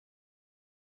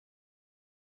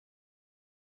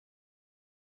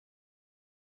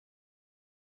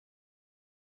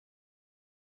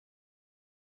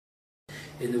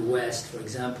in the West, for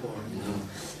example, you know,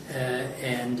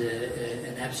 and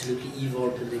an absolutely evil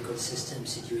political system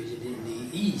situated in the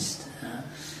East.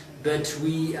 But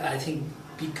we, I think,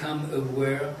 become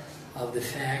aware of the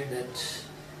fact that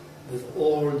with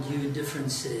all due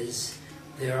differences,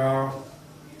 there are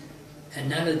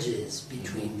analogies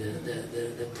between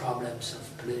the problems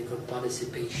of political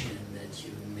participation that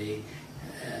you may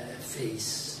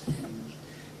face in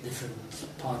different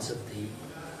parts of the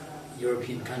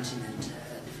European continent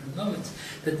at different moments.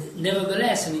 But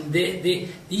nevertheless, I mean,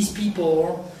 these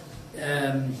people,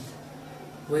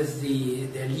 with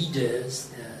their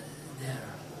leaders, their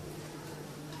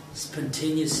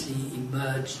spontaneously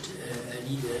emerged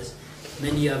leaders,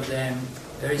 many of them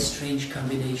very strange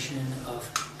combination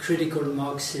of critical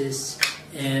Marxists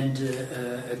and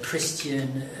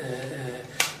Christian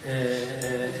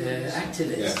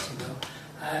activists. You know,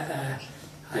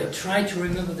 I try to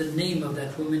remember the name of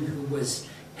that woman who was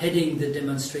heading the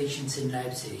demonstrations in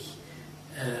Leipzig.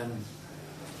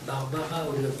 Barbara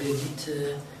or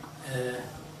Birgit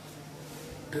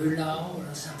Böhlau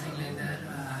or something like that.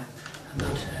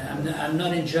 I'm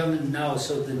not in German now,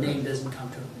 so the name doesn't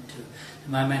come to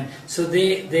my mind. So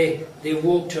they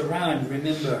walked around,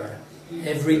 remember,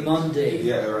 every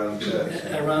Monday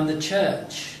around the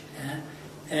church,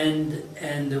 and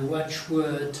the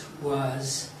watchword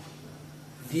was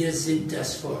 "Wir sind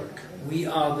das Volk." We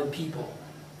are the people.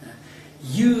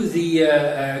 You,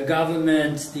 the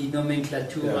government, the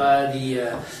nomenclatura,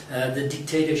 the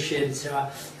dictatorship, etc.,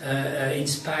 in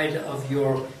spite of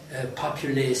your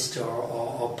populist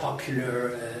or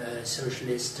popular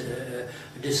socialist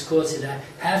discourse,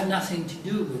 have nothing to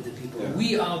do with the people. Yeah.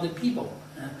 We are the people.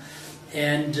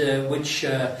 And which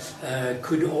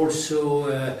could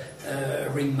also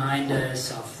remind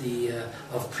us of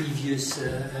previous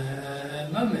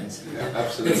moments. Yeah,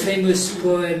 the famous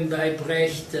poem by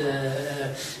Brecht,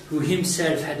 who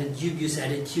himself had a dubious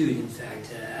attitude, in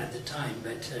fact, at the time,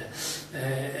 but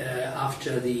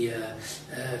after the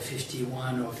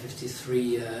 51 or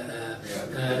 53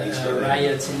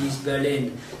 riots in East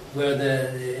Berlin,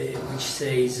 which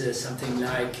says something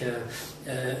like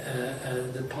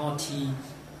the party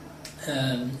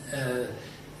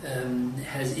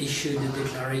has issued a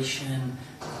declaration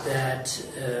that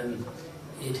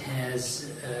it has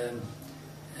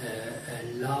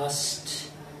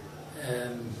lost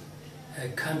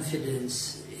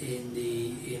confidence in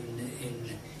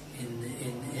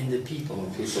the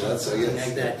people. Something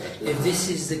like that. If this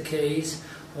is the case,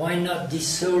 why not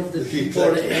dissolve the people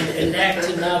and elect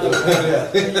another one?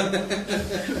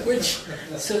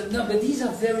 But these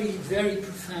are very, very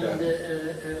profound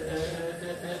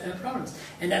problems.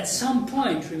 And at some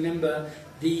point, remember,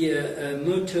 the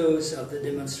mottos of the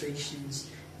demonstrations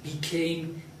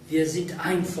became "Wir sind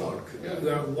ein Volk." We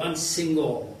are one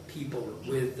single people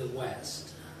with the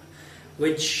West,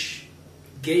 which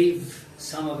gave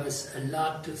some of us a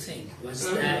lot to think. Was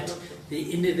that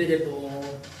the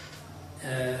inevitable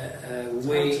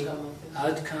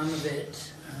outcome of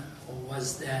it, or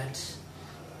was that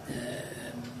a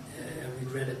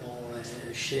regrettable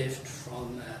shift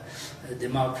from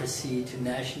democracy to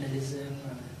nationalism?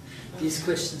 These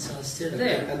questions are still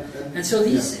there, and so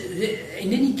these.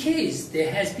 In any case,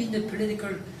 there has been a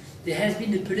political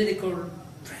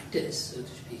practice, so to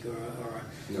speak, or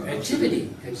activity.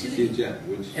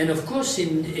 And of course,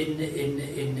 in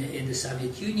the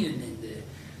Soviet Union,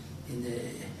 in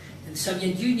the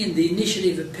Soviet Union, the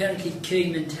initiative apparently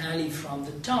came entirely from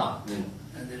the top. And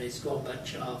there is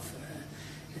Gorbachev,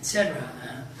 etc.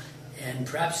 And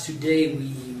perhaps today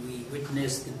we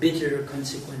witness the bitter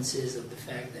consequences of the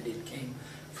fact that it came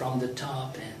from the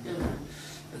top, and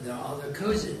there are other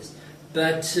causes.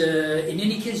 But in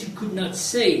any case, you could not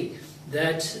say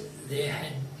that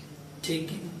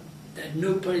that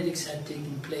no politics had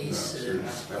taken place in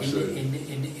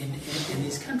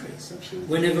these countries.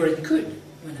 Whenever it could.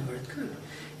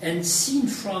 And seen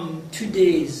from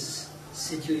today's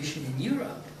situation in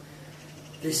Europe,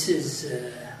 this is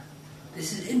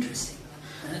interesting.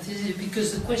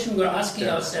 Because the question we're asking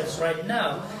ourselves right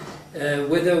now,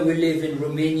 whether we live in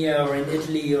Romania or in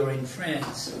Italy or in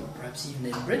France, or perhaps even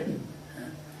in Britain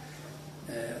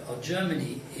or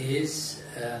Germany, is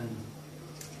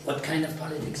what kind of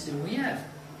politics do we have?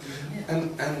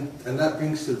 And that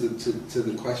brings to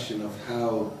the question of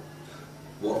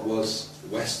what was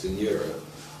Western Europe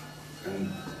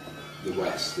and the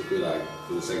West, if we like,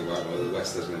 for the sake of argument, the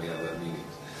West has many other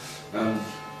meanings.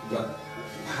 But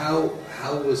how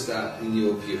was that, in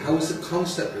your view? How was the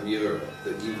concept of Europe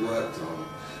that you worked on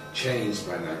changed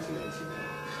by 1989?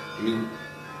 I mean,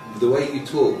 the way you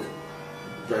talk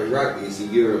very rightly, is a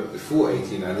Europe before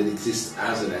 89 that exists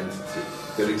as an entity,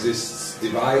 that exists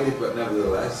divided but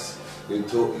nevertheless. You're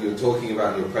talking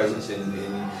about your presence in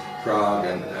Prague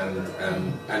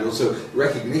and also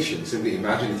recognition, simply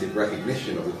imaginative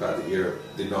recognition of the fact that Europe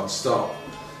did not stop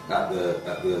at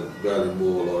the Berlin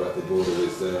Wall or at the border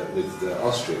with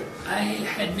Austria. I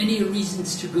had many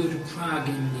reasons to go to Prague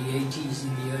in the 80s,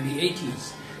 in the early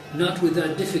 80s, not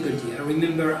without difficulty. I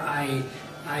remember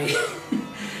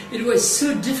it was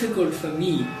so difficult for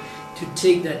me to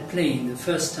take that plane the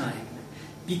first time,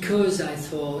 because I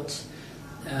thought,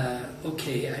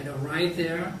 okay, I'd arrive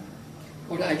there.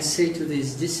 What I'd say to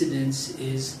these dissidents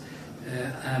is,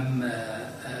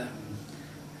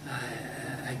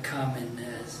 I come in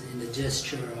a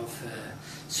gesture of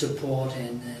support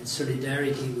and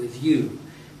solidarity with you,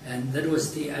 and that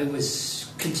was I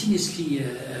was continuously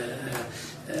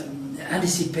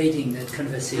anticipating that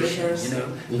conversation,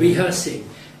 rehearsing,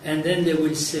 and then they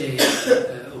will say,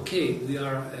 okay, we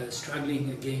are struggling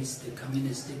against the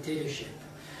communist dictatorship,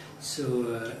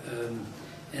 so.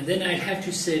 And then I'd have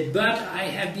to say, but I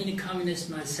have been a communist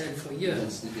myself for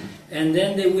years. Mm-hmm. And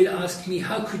then they will ask me,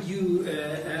 how can you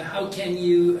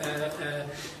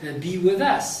be with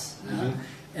us? Mm-hmm.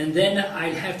 And then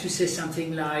I'd have to say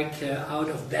something like, out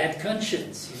of bad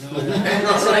conscience, So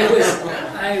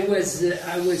I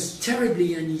was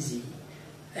terribly uneasy.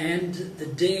 And the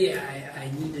day I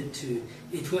needed to,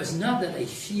 it was not that I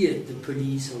feared the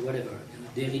police or whatever.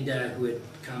 Derrida, who had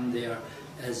come there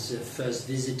as a first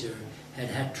visitor,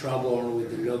 had trouble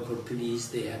with the local police.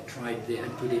 They had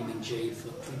put him in jail for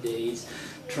 2 days,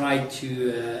 tried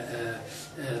to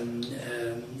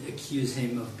accuse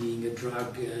him of being a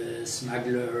drug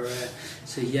smuggler,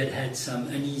 so he had some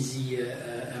uneasy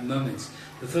moments.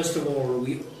 But first of all,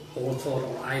 we all thought,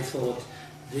 or I thought,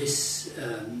 this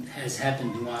has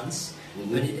happened once,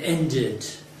 mm-hmm. but it ended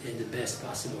in the best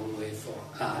possible way for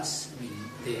us. I mean,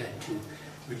 they had to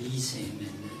release him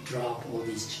and drop all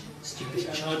these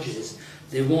stupid charges.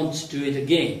 They won't do it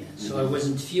again. So I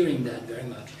wasn't fearing that very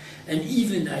much. And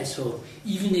even I thought,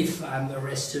 even if I'm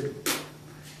arrested,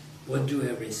 what do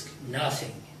I risk?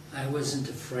 Nothing. I wasn't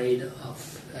afraid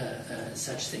of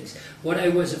such things. What I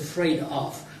was afraid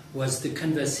of was the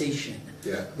conversation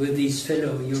with these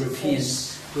fellow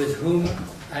Europeans with whom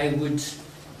I would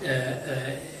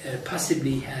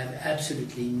possibly have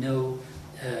absolutely no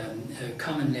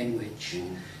common language.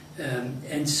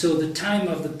 And so the time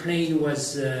of the plane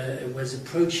was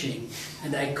approaching,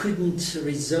 and I couldn't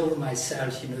resolve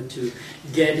myself, to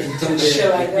get into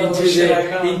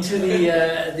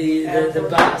the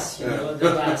bus, the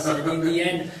bus. And in the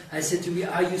end, I said to me,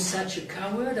 "Are you such a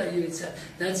coward? Are you?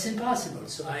 That's impossible."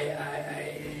 So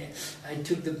I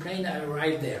took the plane. I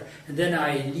arrived there, and then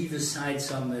I leave aside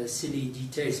some silly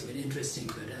details, but interesting,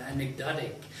 but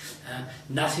anecdotic.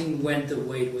 Nothing went the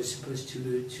way it was supposed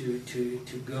to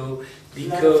go,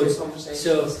 because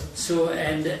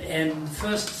and the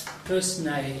first person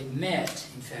I met,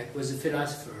 in fact, was a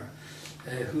philosopher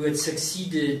who had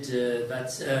succeeded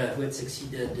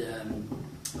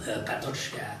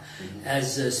Patočka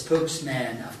as a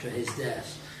spokesman after his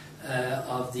death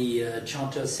of the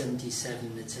Charter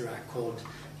 77, etc., called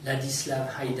Ladislav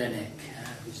Hajdanek,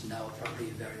 who's now probably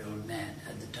a very old man.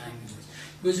 At the time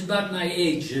he was about my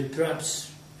age,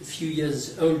 perhaps a few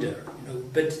years older,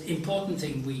 but important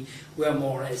thing, we were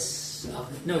more or less,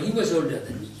 no, he was older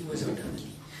than me,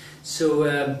 So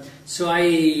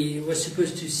I was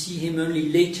supposed to see him only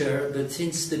later, but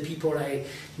since the people I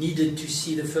needed to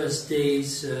see the first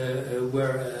days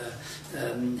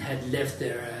had left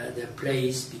their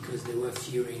place because they were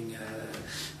fearing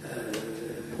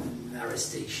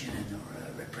arrestation or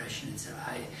repression, and so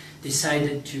I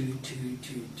decided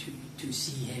to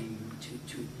see him,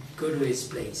 to go to his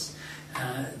place.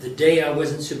 The day I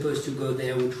wasn't supposed to go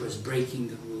there, which was breaking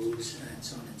the rules, and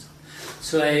so on and so on.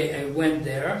 So I went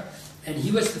there, and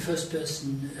he was the first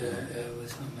person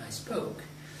with whom I spoke.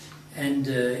 And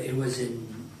it was in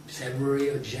February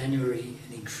or January,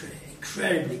 and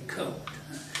incredibly cold.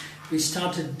 We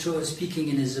started speaking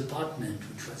in his apartment,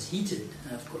 which was heated,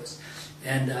 of course.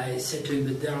 And I said to him,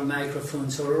 but there are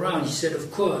microphones all around. He said,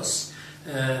 of course,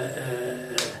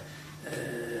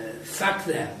 fuck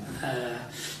them.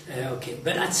 Okay,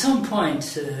 but at some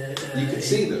point... you could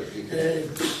see them.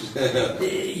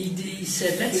 He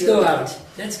said, let's go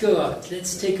out,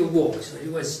 let's take a walk. So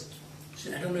it was,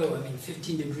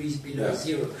 15 degrees below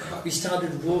zero. We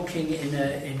started walking in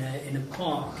a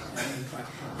park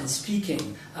and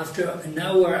speaking. After an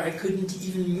hour, I couldn't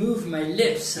even move my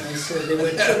lips, so they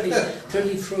were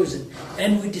totally frozen.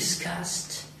 And we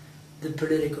discussed the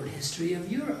political history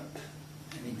of Europe.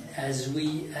 I mean, as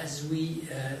we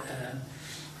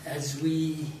as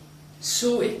we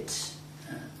saw it.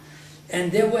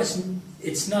 And there was,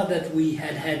 it's not that we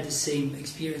had had the same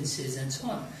experiences and so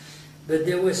on, but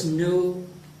there was no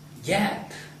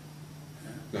gap.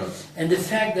 No. And the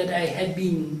fact that I had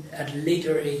been at a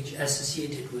later age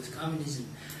associated with communism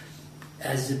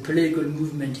as a political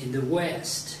movement in the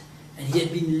West, and he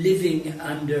had been living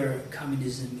under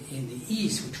communism in the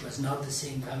East, which was not the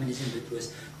same communism, but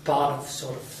was part of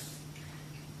sort of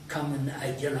common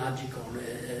ideological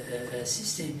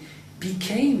system,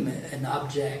 became an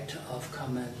object of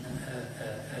common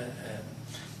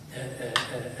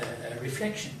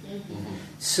reflection. Mm-hmm.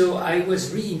 So I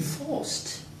was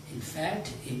reinforced, in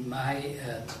fact, in my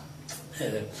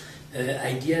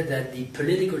idea that the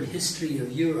political history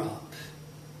of Europe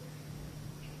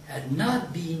had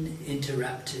not been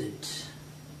interrupted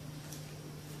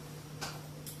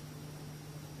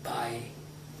by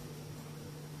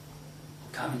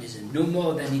communism, no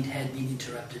more than it had been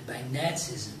interrupted by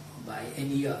Nazism or by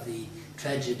any of the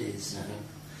tragedies.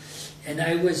 Mm-hmm. And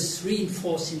I was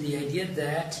reinforced in the idea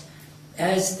that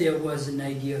as there was an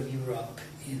idea of Europe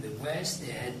in the West,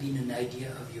 there had been an idea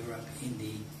of Europe in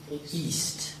the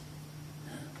East.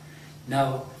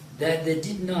 Now, that they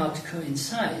did not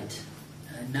coincide,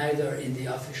 neither in the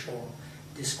official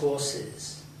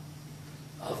discourses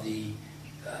of the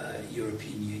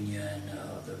European Union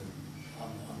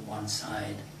on one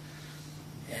side,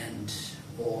 and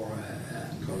or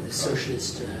the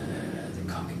socialist, the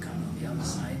Comic Con on the other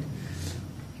side,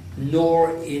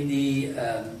 nor in the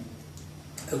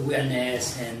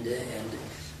awareness and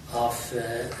of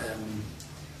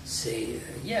say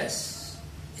yes,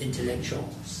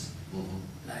 intellectuals,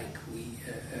 Mm-hmm. like we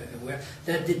were,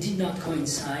 that they did not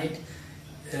coincide.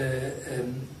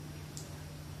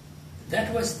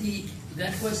 That was the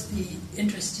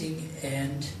interesting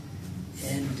and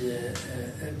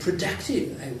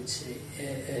productive, I would say,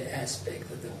 aspect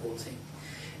of the whole thing.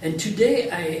 And today,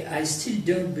 I still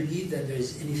don't believe that there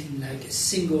is anything like a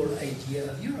single idea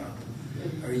of Europe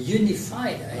or a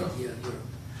unified idea of Europe.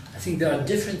 I think there are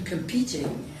different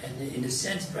competing and, in a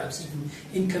sense, perhaps even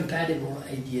incompatible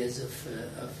ideas of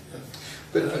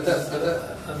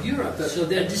Europe. So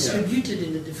they're distributed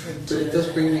in a different. But it does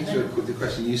bring me to the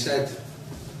question. You said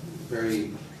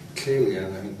very clearly,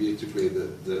 and I think beautifully,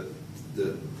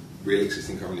 that real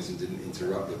existing communism didn't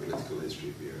interrupt the political history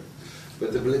of Europe.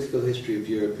 But the political history of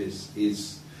Europe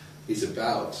is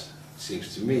about,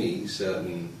 seems to me,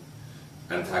 certain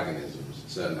antagonisms,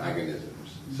 certain agonisms,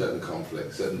 certain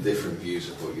conflicts, certain different views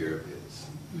of what Europe is.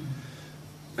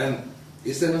 And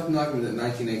is there not an argument that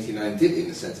 1989 did,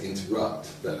 in a sense, interrupt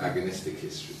that agonistic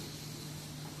history?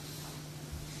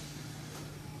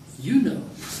 You know.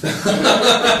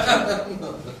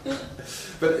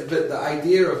 But the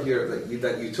idea of Europe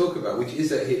that you talk about, which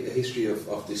is a history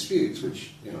of disputes,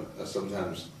 which are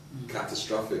sometimes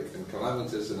catastrophic and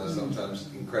calamitous, and are sometimes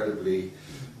incredibly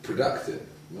productive,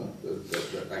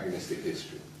 the agonistic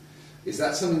history. Is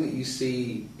that something that you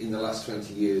see in the last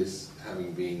 20 years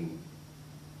having been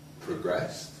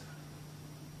progressed?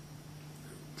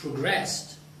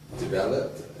 Progressed.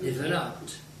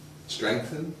 Developed?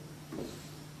 Strengthened?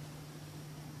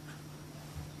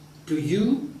 Do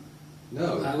you?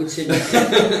 No. I would say no.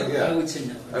 Yeah. I would say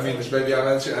no. I mean, maybe I'm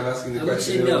asking the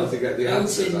question in order to get the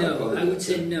answer. I would say no. I would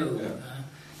say no. Yeah.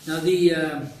 Now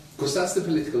the... Because that's the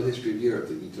political history of Europe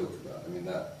that you talk about. I mean,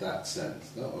 that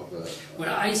sense, not of a...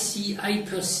 Well, I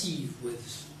perceive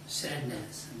with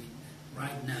sadness, I mean,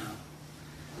 right now,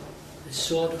 a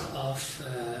sort of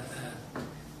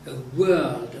a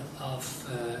world of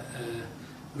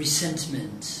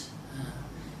resentment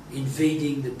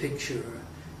invading the picture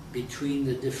between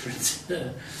the different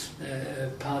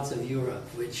parts of Europe,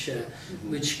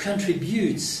 which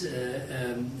contributes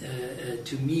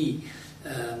to me,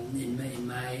 in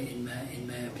my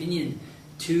opinion,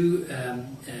 to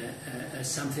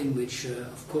something which,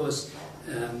 of course,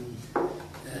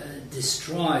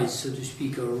 destroys, so to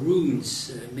speak, or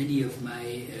ruins many of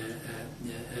my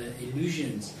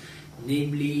illusions,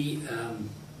 namely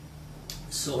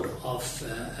sort of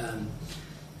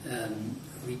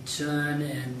return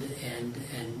and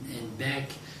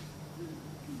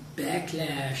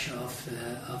backlash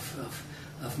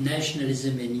of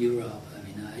nationalism in Europe. I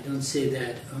mean, I don't say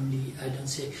that only. I don't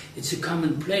say it's a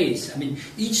commonplace. I mean,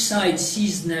 each side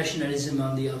sees nationalism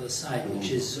on the other side,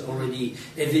 which is already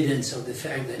evidence of the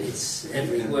fact that it's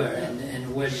everywhere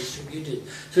and well distributed.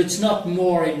 So it's not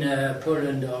more in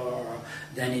Poland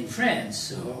than in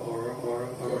France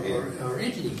or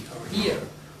Italy or here.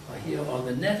 Or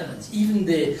the Netherlands, even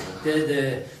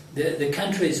the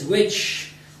countries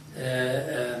which,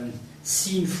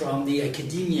 seen from the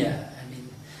academia, I mean,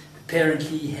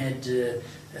 apparently had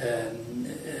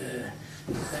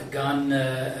gone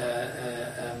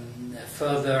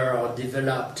further or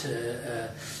developed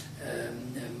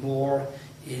more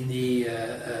in the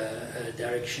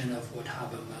direction of what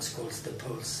Habermas calls the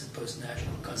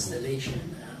post-national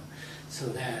constellation. So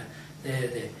there,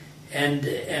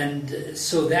 and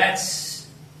so that's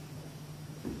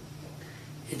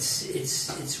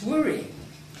it's worrying.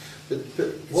 But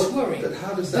It's worrying. But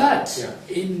how does that?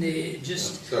 But in the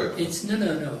just sorry. it's no.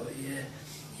 Yeah,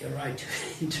 you're right to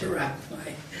interrupt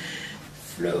my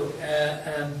flow.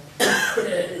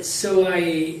 So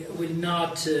I will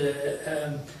not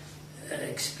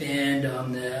expand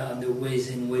on the ways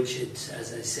in which it,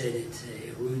 as I said,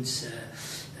 it ruins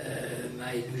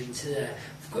my illusions.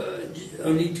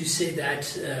 Only to say that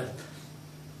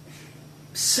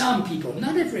some people,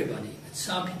 not everybody, but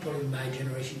some people in my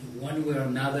generation, one way or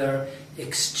another,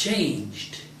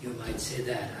 exchanged, you might say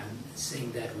that, I'm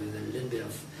saying that with a little bit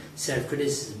of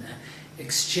self-criticism,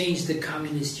 exchanged the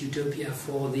communist utopia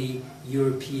for the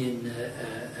European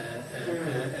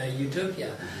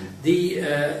utopia.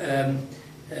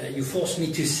 You forced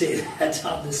me to say that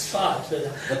on the spot, but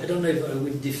I don't know if I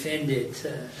would defend it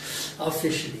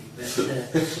officially. But,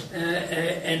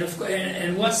 and of course,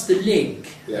 and what's the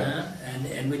link?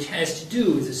 And which has to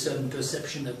do with a certain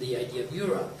perception of the idea of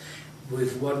Europe,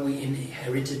 with what we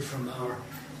inherited from our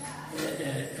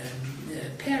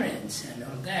parents and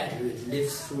all that, who had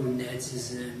lived through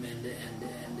Nazism and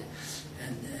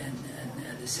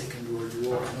the Second World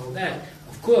War and all that.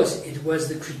 Of course, it was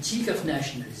the critique of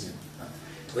nationalism.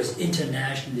 It was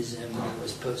internationalism. It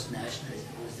was post-nationalism.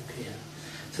 It was the clear.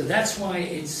 So that's why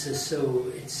it's so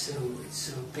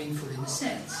painful in a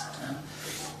sense.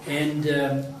 And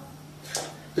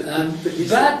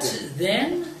but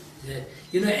then,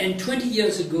 and 20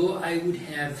 years ago, I would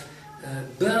have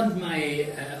burned my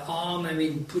arm. I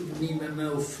mean, put me ma main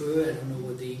au feu. I don't know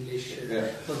what the English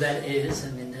what that is.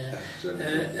 I mean,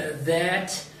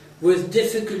 that with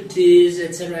difficulties,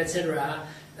 etc., etc.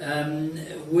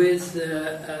 With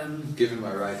given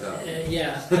my right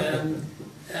arm.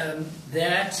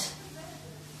 That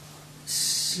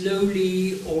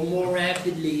slowly or more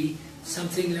rapidly,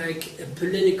 something like a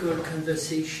political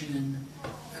conversation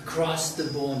across the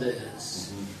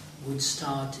borders would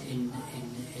start in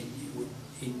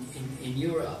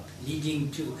Europe,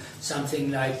 leading to something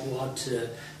like what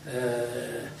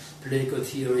political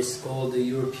theorists call the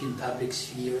European public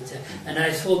sphere, etc. And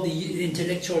I thought the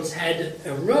intellectuals had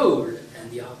a role,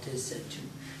 and the artists had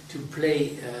to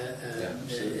play a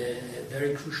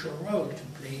very crucial role to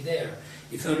play there,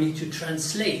 if only to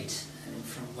translate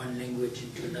from one language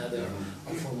into another,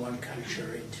 or from one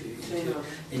culture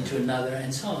into another,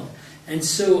 and so on. And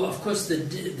so, of course, the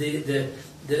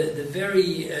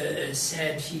very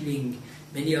sad feeling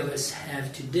many of us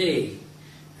have today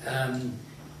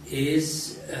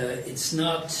is it's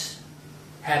not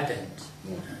happened.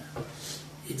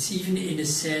 It's even, in a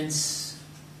sense,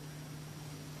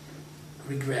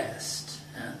 regressed.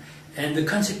 And the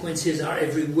consequences are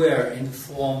everywhere, in the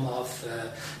form of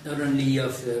not only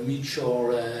of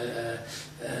mutual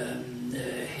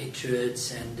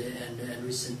hatreds and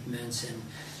resentments,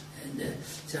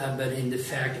 but in the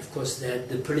fact, of course, that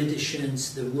the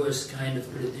politicians, the worst kind of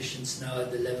politicians now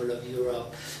at the level of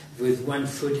Europe, with one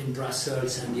foot in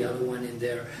Brussels and the other one in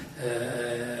their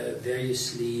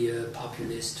variously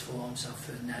populist forms of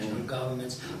national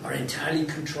governments, are entirely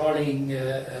controlling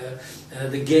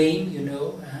the game,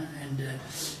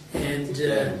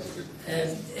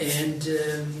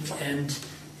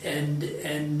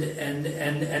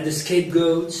 and the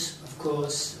scapegoats, of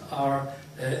course, are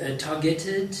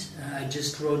targeted. I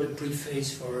just wrote a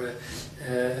preface for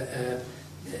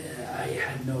I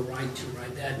had no right to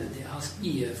write that, but they asked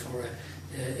me for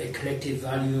a collective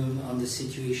volume on the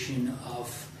situation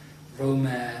of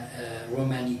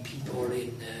Romani people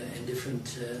in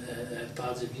different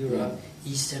parts of Europe,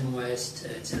 East and West,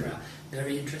 etc.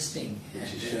 Very interesting.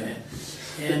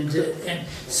 And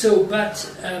so, but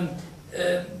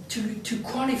to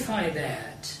qualify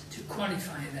that,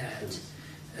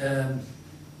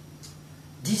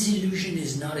 disillusion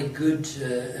is not a good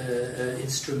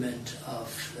instrument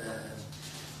of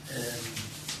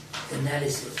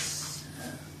analysis.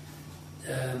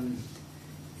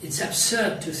 It's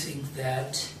absurd to think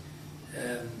that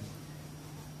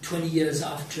 20 years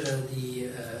after the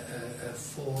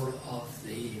fall of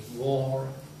the war,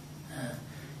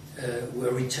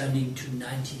 we're returning to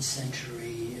 19th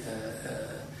century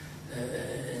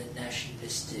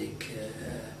nationalistic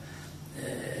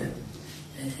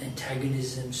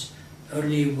antagonisms,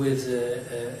 only with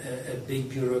a big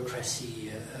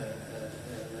bureaucracy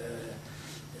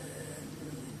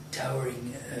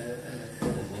towering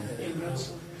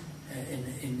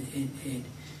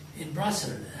in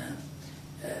Brussels.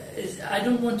 I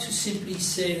don't want to simply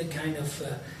say a kind of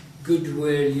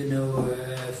goodwill,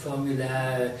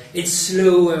 formula. It's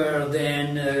slower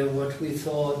than what we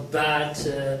thought, but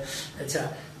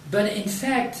etc. But in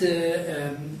fact,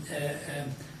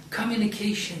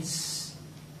 communications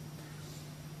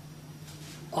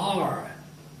are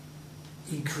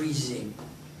increasing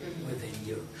within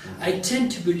Europe. I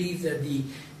tend to believe that the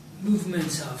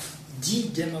movements of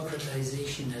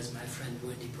de-democratization, as my friend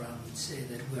Wendy Brown would say,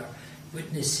 that we are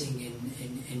witnessing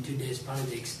in today's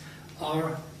politics,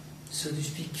 are, so to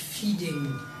speak,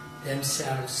 feeding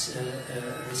themselves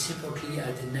reciprocally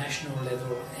at the national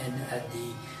level and at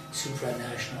the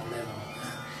supranational level.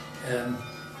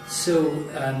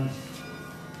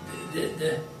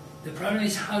 The problem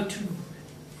is how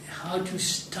to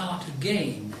start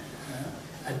again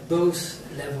at both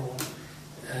levels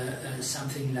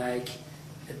something like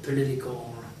a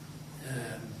political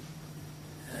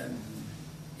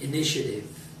initiative.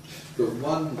 But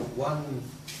one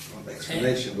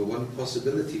explanation, but one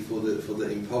possibility for the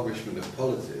impoverishment of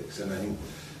politics, and I think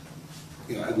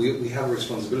we have a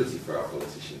responsibility for our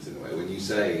politicians in a way. When you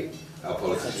say our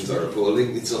politicians are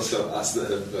appalling, it's also us that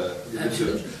have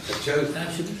chosen.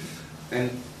 Absolutely. And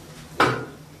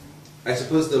I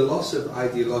suppose the loss of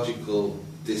ideological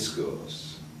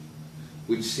discourse,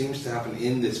 which seems to happen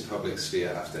in this public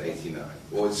sphere after '89,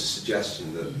 or it's a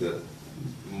suggestion that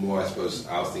more, I suppose,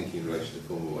 our thinking in relation to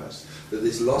former West, that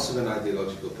this loss of an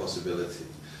ideological possibility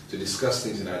to discuss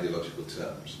things in ideological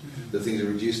terms, that things are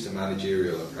reduced to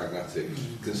managerial and pragmatic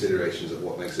considerations of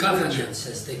what makes it governance,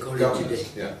 as they call it today.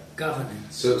 Yeah.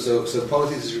 Governance. So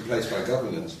politics is replaced by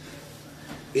governance.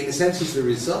 In a sense, is the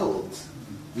result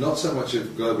not so much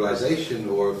of globalization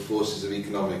or of forces of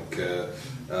economic,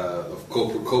 of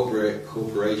corporatism,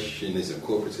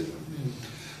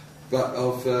 but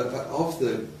of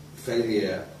the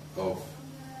failure of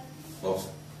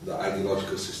the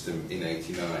ideological system in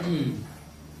 '89.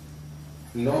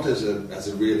 Not as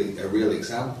a real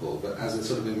example, but as a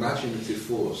sort of imaginative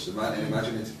force, an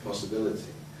imaginative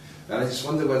possibility. And I just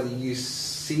wonder whether you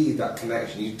see that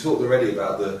connection. You talked already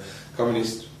about the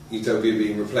communist utopia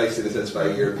being replaced in a sense by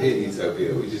a European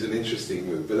utopia, which is an interesting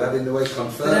move. But that in a way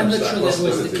confirms that possibility. But I'm not sure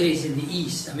that was the case in the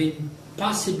East. I mean,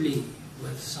 possibly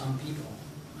with some people.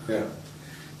 Yeah.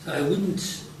 So I wouldn't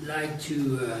like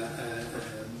to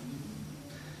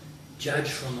judge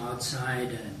from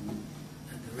outside and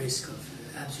at the risk of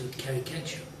absolute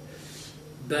caricature.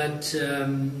 But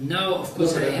now, of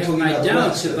course, I have my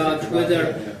doubts about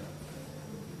whether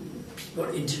people,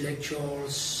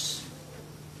 intellectuals,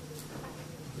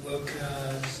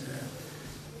 workers,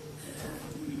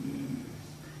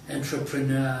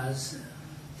 entrepreneurs.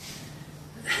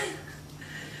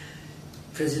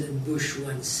 President Bush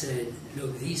once said,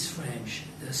 "Look, these French,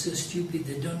 they're so stupid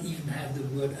they don't even have the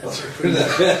word entrepreneur."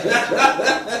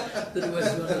 That was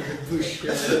one of the Bush...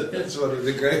 That's one of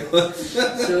the great ones.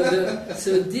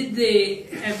 So did they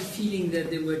have a feeling that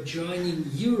they were joining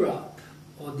Europe,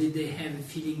 or did they have a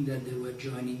feeling that they were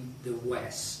joining the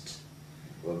West?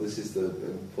 Well, this is the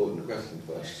important question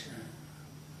first.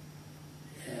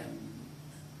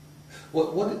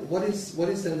 What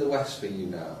is then the West for you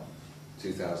now,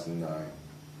 2009?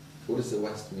 What does the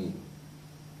West mean?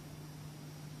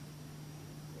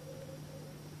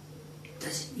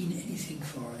 Does it mean anything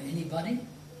for anybody?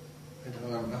 I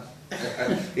don't know.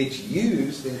 It's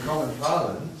used in common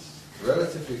parlance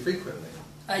relatively frequently.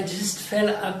 I just fell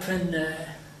up and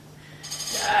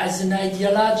as an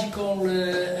ideological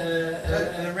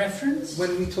reference.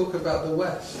 When we talk about the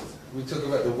West, we talk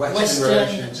about the Western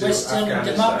relation to Western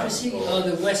Afghanistan, democracy or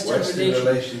the Western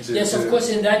relation to... Yes, of course,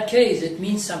 in that case it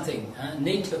means something.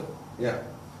 NATO. Yeah.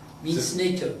 Means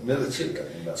NATO. Military.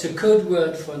 It's a code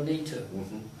word for NATO.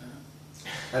 Mm-hmm.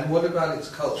 And what about its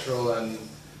cultural and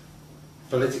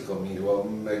political meaning? Well,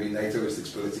 maybe NATO is its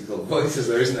political voice, as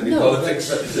there isn't any politics.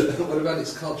 But what about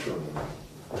its cultural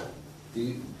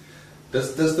meaning?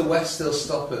 Does the West still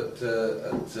stop at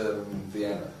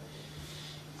Vienna?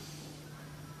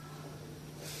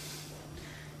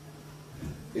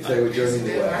 If they were joining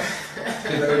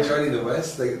the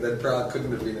West, then Prague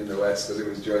couldn't have been in the West because it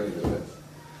was joining the West.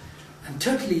 I'm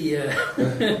totally.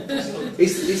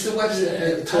 Is the West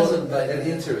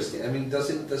interesting? I mean,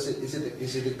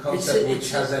 is it a concept which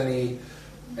has any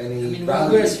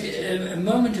value? A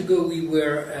moment ago we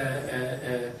were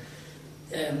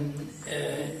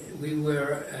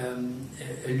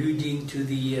alluding to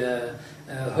the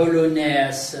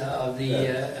hollowness of the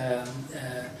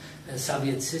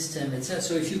Soviet system, etc.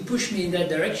 So if you push me in that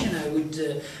direction,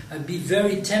 I'd be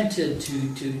very tempted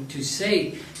to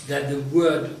say that the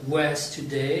word West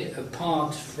today,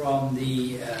 apart from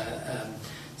the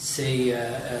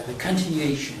the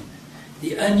continuation,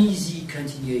 the uneasy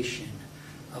continuation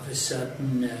of a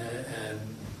certain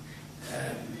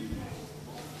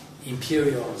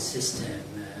imperial system,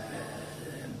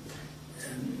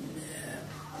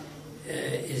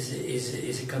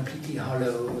 is a completely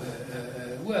hollow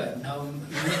word. Now,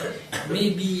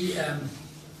 maybe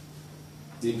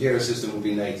the imperial system would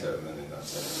be NATO, then, in that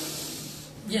sense.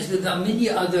 Yes, but there are many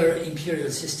other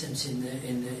imperial systems in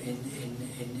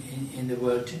the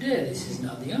world today. This is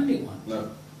not the only one. No,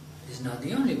 this is not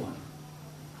the only one.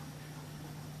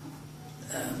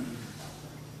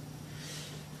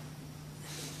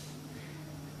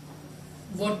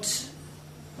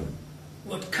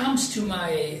 What comes to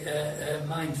my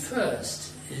mind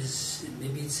first is,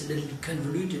 maybe it's a little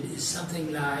convoluted, is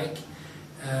something like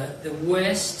the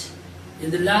West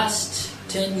in the last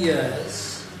 10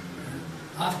 years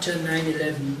after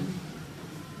 9/11,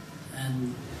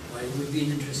 and well, it would be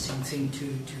an interesting thing to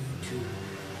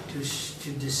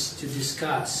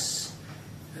discuss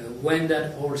when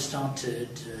that all started.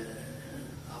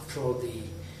 After all,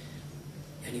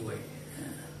 anyway.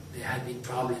 There had been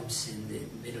problems in the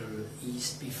Middle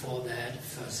East before that,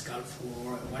 first Gulf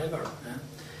War, whatever.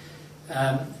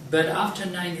 But after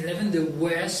 9/11, the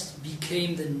West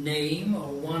became the name, or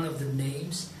one of the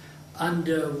names,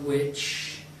 under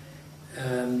which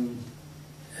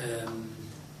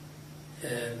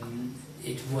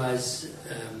it was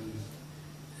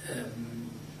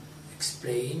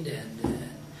explained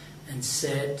and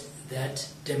said that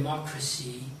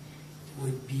democracy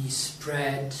would be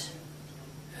spread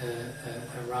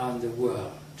around the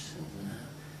world.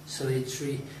 So it's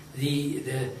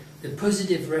the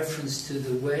positive reference to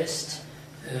the West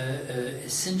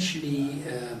essentially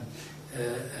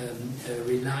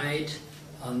relied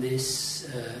on this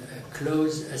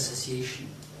close association.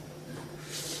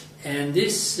 And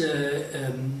this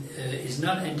is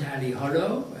not entirely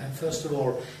hollow. First of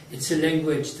all, it's a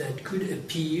language that could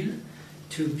appeal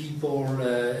to people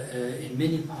in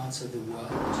many parts of the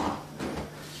world.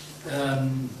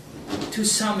 To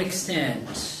some extent,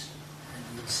 and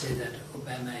you'd say that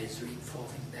Obama is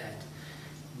reinforcing that,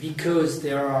 because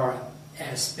there are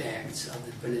aspects of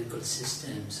the political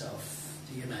systems of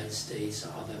the United States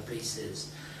or other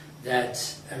places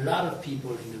that a lot of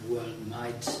people in the world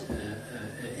might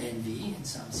envy in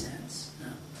some sense,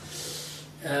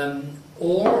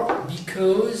 or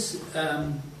because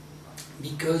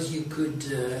you could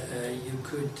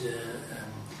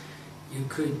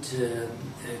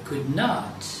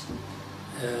not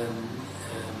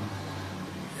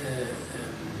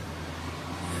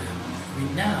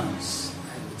renounce,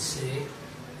 I would say,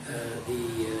 the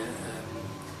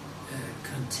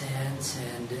content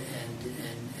and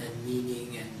meaning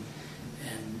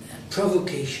and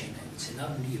provocation. I would say not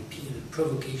only appeal, but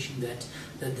provocation that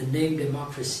the name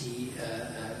democracy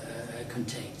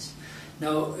contains.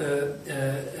 Now,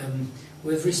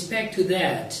 with respect to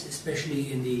that,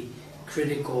 especially in the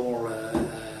critical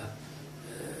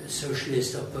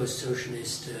socialist or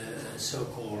post-socialist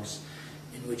circles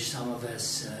in which some of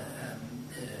us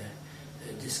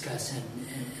discuss and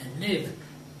live,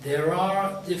 there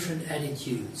are different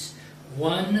attitudes.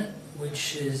 One,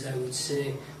 which is, I would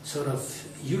say, sort of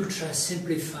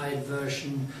ultra-simplified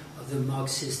version of the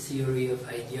Marxist theory of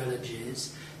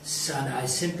ideologies. I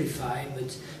simplify,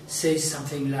 but says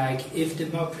something like, if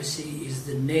democracy is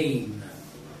the name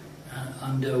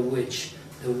under which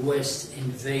the West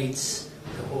invades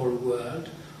the whole world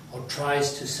or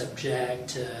tries to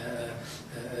subject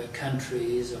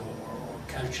countries or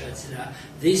culture, etc.,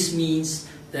 this means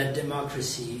that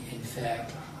democracy, in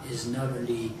fact, is not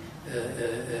only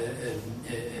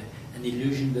an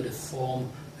illusion but a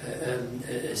form,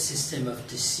 a system of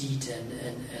deceit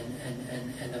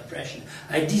and oppression.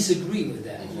 I disagree with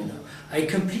that. You know, I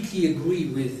completely agree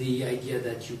with the idea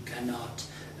that you cannot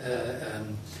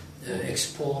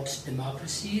export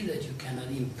democracy, that you cannot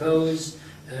impose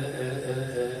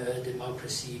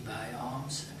democracy by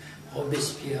arms.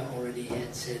 Robespierre already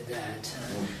had said that.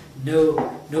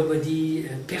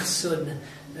 Personne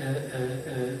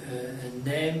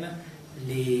n'aime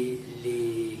les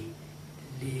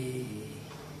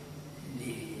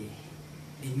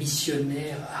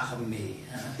missionnaires armés.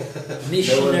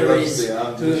 Missionaries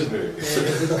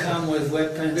who come with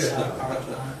weapons are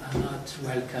not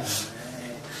welcome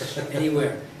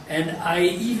anywhere. And I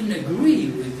even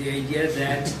agree with the idea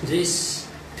that this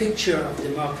picture of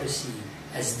democracy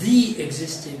as the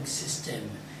existing system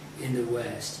in the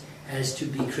West has to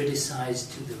be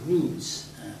criticized to the roots,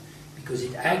 because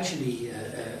it actually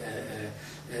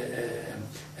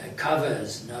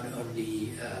covers not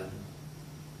only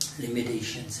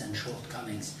limitations and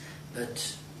shortcomings,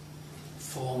 but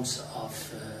forms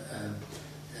of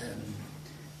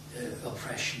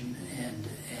oppression and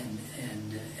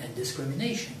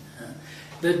discrimination.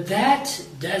 But that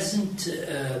doesn't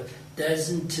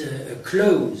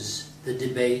close the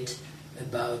debate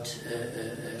about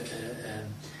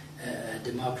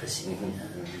democracy.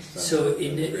 So,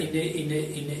 in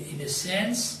a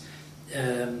sense,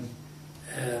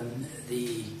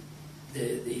 the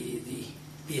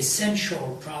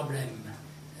essential problem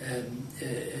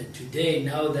today,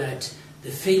 now that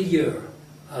the failure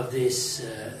of this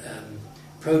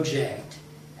project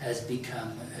has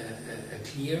become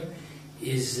clear,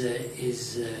 is a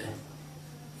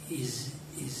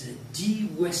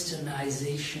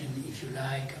de-Westernization, if you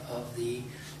like, of the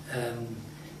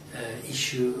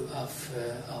issue of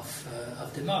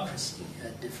democracy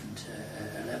at different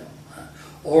levels.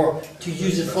 Or, to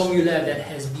use a formula that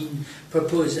has been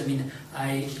proposed, I mean,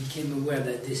 I became aware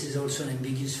that this is also an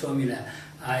ambiguous formula.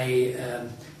 I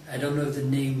don't know if the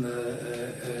name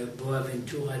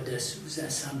Boaventura da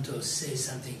Sousa Santos says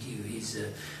something to you. He's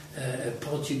a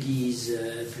Portuguese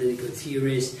political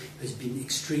theorist who's been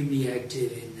extremely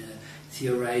active in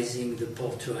theorizing the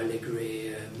Porto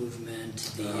Alegre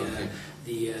movement,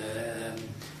 the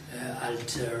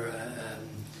alter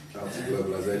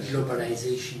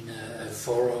globalization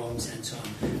forums and so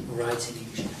on, who writes in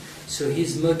English. So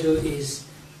his motto is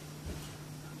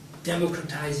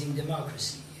democratizing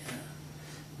democracy.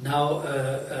 Now,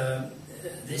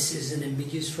 this is an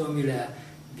ambiguous formula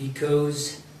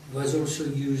because it was also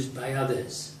used by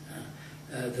others.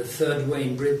 The Third Way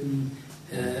in Britain,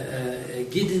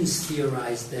 Giddens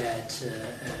theorized that,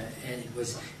 and it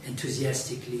was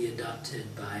enthusiastically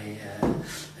adopted by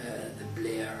the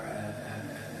Blair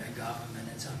government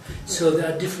and so on. So there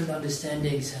are different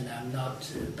understandings, and I'm not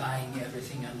buying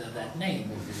everything under that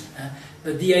name.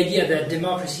 But the idea that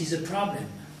democracy is a problem,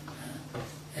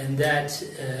 and that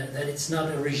it's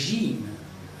not a regime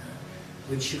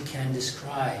which you can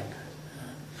describe,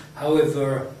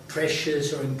 however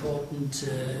precious or important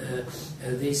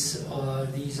these or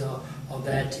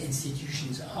that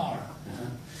institutions are.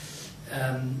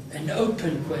 An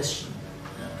open question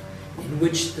in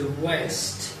which the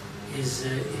West is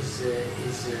a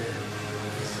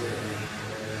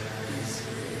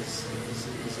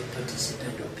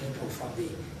participant, or people from the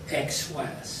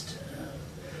ex-West.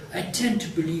 I tend to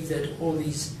believe that all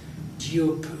these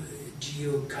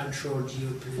geocultural,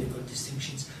 geopolitical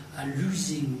distinctions are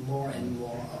losing more and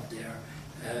more of their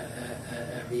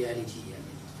reality. I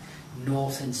mean,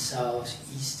 North and South,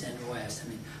 East and West. I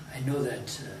mean, I know that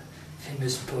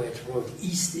famous poet wrote,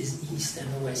 "East is East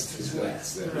and West is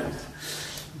West."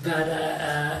 But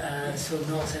so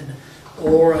North and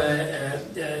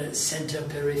center,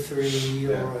 periphery,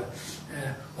 or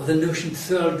the notion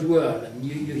third world. I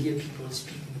mean, you hear people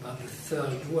speaking about the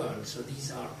third world, so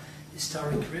these are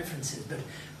historic references, but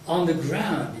on the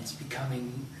ground it's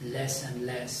becoming less and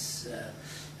less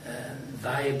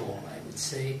viable, I would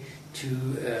say, to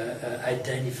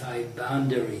identify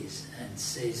boundaries and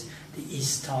says the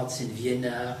East starts in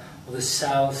Vienna, or the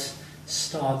South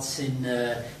starts in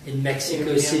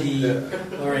Mexico City,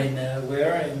 or in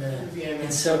where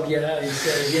in Serbia,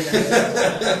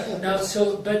 Vienna. Now,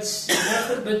 so but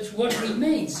what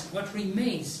remains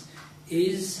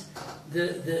is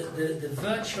the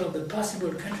virtual, the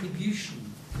possible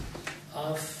contribution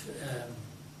of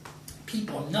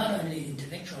people, not only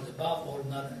intellectuals, above all,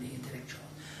 not only intellectuals,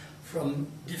 from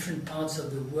different parts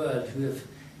of the world who have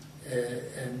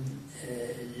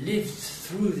lived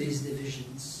through these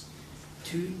divisions,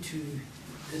 to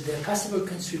their possible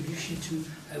contribution to,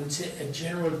 I would say, a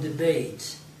general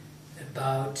debate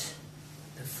about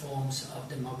the forms of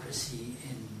democracy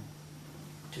in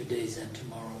today's and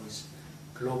tomorrow's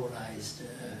globalized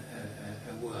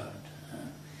world.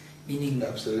 Meaning,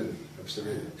 absolutely.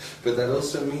 But that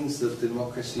also means that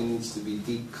democracy needs to be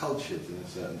deep cultured in a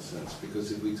certain sense,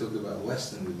 because if we talk about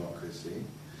Western democracy,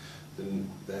 then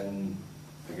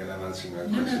again I'm answering my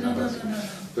question. No.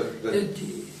 But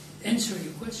answer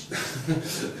your question.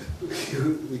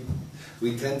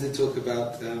 we tend to talk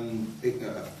about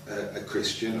a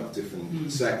Christian of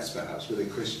different sects, perhaps, but a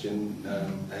Christian,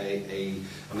 a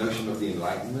notion of the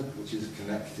Enlightenment, which is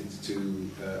connected to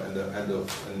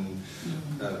an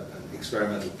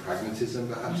experimental pragmatism,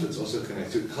 perhaps. It's also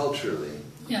connected culturally.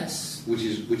 Yes. Which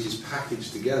is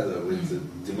packaged together with the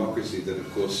democracy that,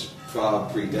 of course,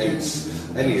 far predates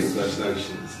any of those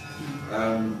notions.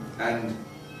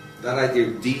 that idea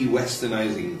of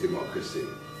de-Westernizing democracy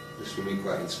was for me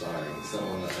quite inspiring. It's not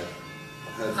one that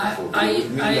I've heard before. But it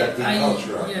would mean that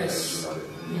deculturalization of it.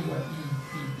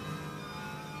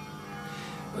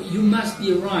 Well, you must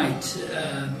be right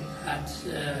at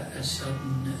a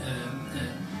certain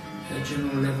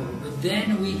general level, but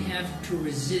then we have to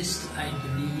resist, I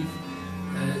believe,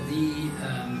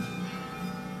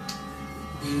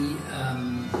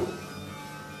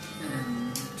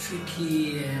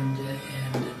 tricky and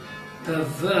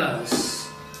perverse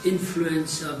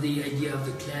influence of the idea of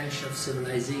the clash of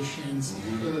civilizations,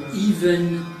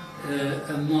 even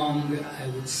among, I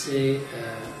would say,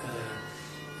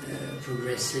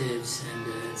 progressives and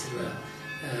etc.,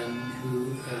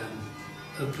 who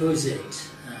oppose it.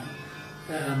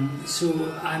 So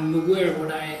I'm aware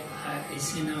what I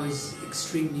say now is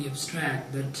extremely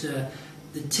abstract, but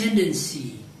the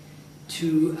tendency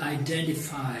to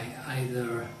identify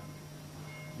either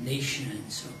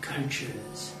nations or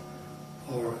cultures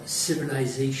or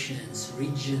civilizations,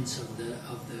 regions of the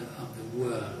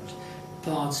world,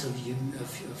 parts of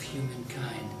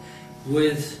humankind,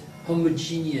 with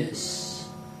homogeneous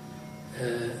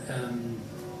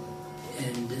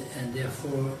and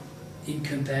therefore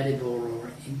incompatible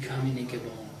or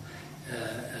incommunicable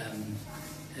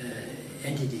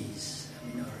entities,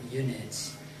 or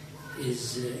units,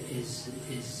 is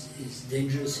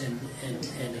dangerous and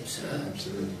absurd.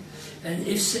 Absolutely. And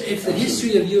if the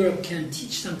history of Europe can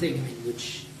teach something,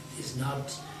 which is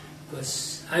not,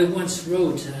 because I once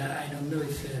wrote, I don't know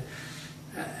if,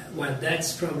 well,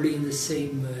 that's probably in the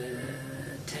same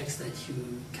text that you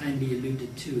kindly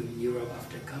alluded to, in Europe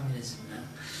after communism,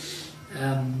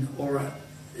 or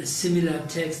a similar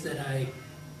text that I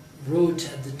wrote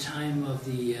at the time of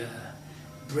the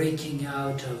breaking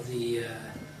out of the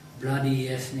bloody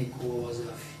ethnic wars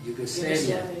of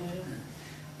Yugoslavia,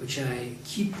 which I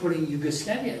keep calling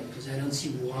Yugoslavia because I don't see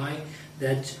why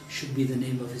that should be the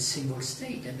name of a single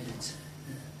state. I mean, it's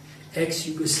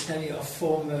ex-Yugoslavia or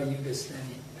former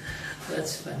Yugoslavia.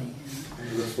 That's funny.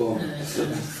 The former.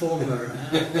 Former.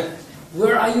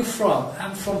 Where are you from?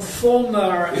 I'm from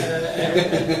former...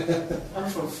 I'm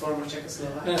from former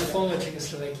Czechoslovakia. Former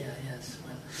Czechoslovakia, yes.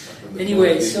 Well,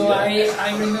 anyway, so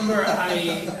I remember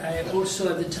I also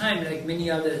at the time, like many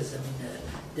others,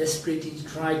 desperately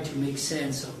tried to make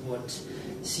sense of what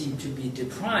seemed to be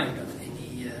deprived of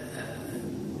any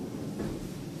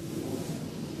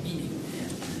meaning.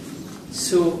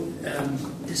 So,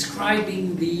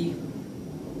 describing the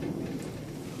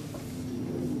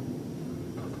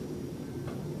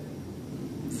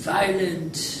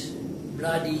violent,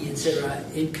 bloody, etc.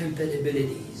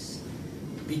 incompatibilities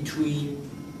between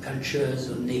cultures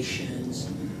or nations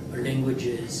or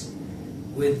languages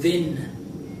within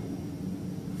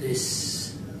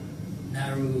this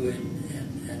narrow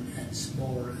and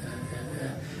small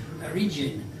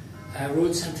region. I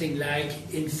wrote something like,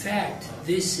 in fact,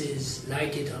 this is,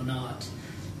 like it or not,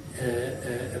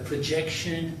 a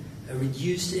projection, a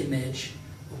reduced image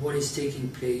of what is taking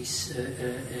place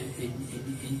in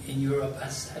Europe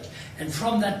as such. And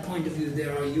from that point of view,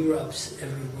 there are Europes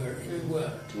everywhere in the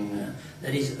world.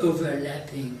 That is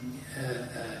overlapping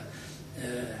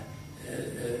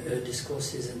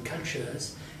discourses and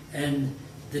cultures. And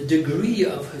the degree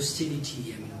of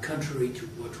hostility, contrary to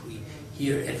what we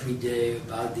hear every day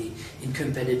about the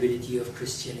incompatibility of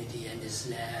Christianity and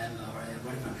Islam or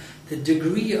whatever, the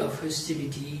degree of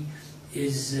hostility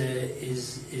is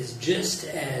just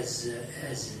as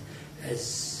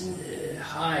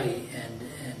high and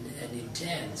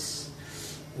intense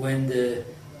when the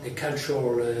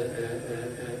cultural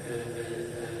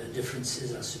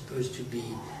differences are supposed to be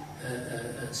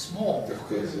small. Of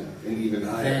course, and even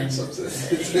higher in some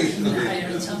sense. Even higher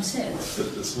in some sense.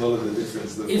 The smaller the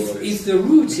difference, the more.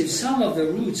 If some of the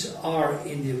roots are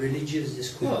in the religious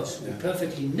discourse, we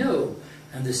perfectly know,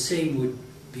 and the same would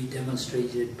be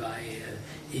demonstrated by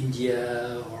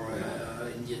India or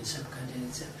Indian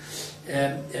subcontinent.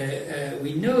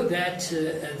 We know that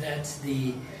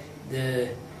the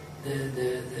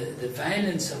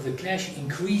violence of the clash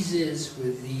increases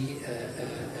with the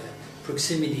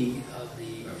proximity of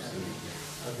the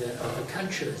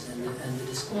cultures and the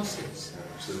discourses.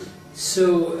 Absolutely.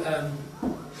 So.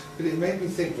 But it made me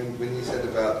think when you said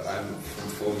about I'm from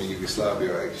former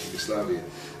Yugoslavia or ex-Yugoslavia,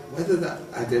 whether that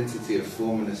identity of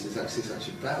formerness is actually such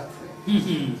a bad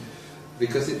thing.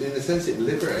 Because in a sense it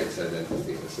liberates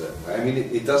identity in a certain way. I mean,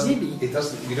 it doesn't.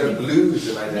 You don't lose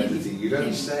an identity. You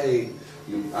don't say,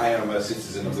 "I am a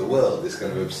citizen of the world." This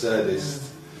kind of absurdist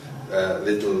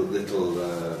little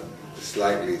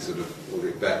slightly sort of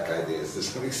Ulrich Beck ideas to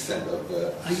some extent of.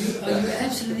 Are you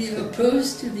absolutely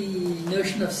opposed to the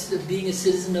notion of being a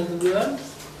citizen of the world?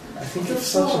 I think it's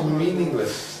such a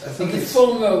meaningless. I think the it's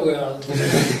former world.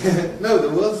 No, the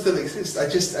world still exists. I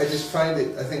just find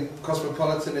it. I think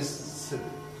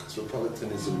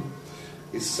cosmopolitanism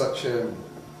is such a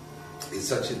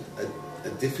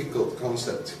difficult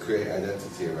concept to create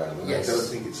identity around, and Yes. I don't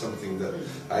think it's something that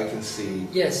I can see.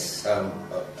 Yes.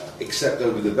 Except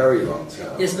over the very long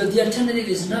term. Yes, but the alternative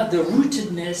is not the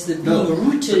rootedness, the being No,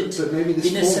 rooted but maybe this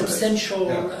in a formness. substantial.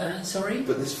 Yeah. Sorry.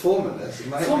 But this formness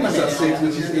might be Formness, something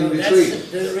which is in that's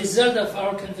between. the result of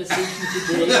our conversation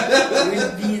today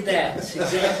will be that,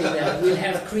 exactly that. We'll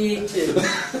have created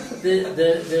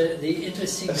the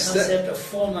interesting concept of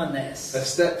formness. A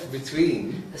step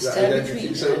between. A step identity.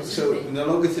 between, So absolutely. no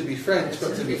longer to be French,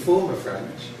 but to be former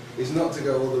French is not to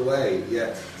go all the way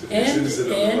yet to be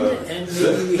citizen of the world. And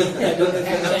maybe we and not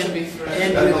to be French.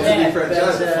 and And with not to be that, French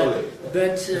either, fully.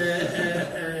 but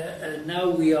now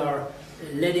we are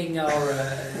letting our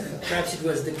perhaps it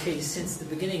was the case since the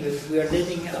beginning, but we are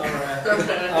letting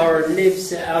our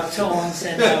lips, our tongues,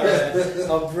 and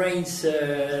our brains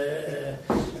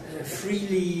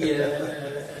freely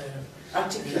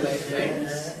Articulate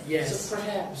things. yes. So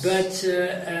perhaps. But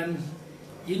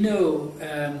you know,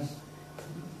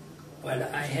 well,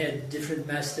 I had different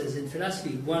masters in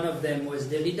philosophy. One of them was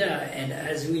Derrida, and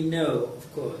as we know, of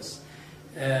course,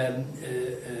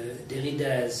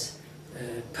 Derrida's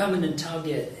permanent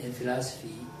target in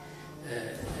philosophy,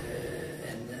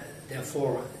 and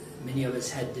therefore many of us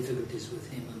had difficulties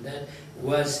with him on that,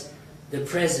 was the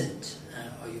present,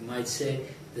 or you might say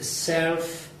the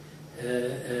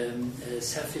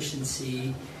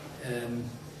self-sufficiency,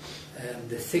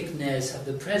 the thickness of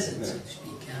the present, so to speak.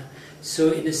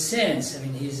 So in a sense, I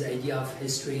mean, his idea of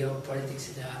history, of politics,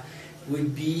 etc.,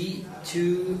 would be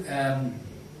to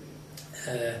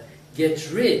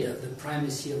get rid of the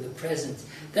primacy of the present.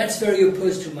 That's very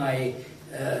opposed to my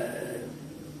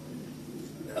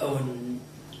own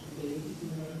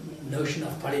notion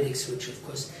of politics, which of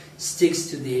course sticks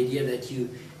to the idea that you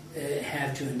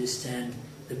have to understand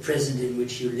the present in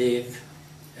which you live,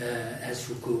 as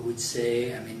Foucault would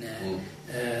say. I mean,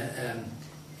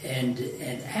 and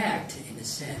act in a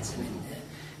sense. I mean,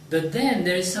 but then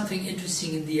there is something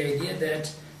interesting in the idea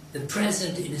that the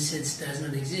present, in a sense, does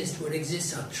not exist. What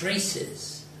exists are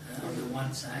traces on the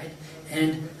one side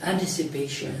and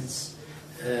anticipations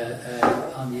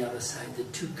on the other side, the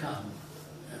to come.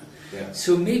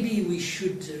 So maybe we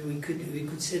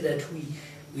could say that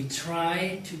we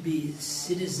try to be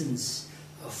citizens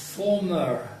of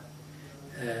former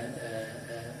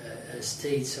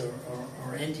states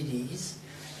or entities,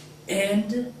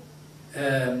 and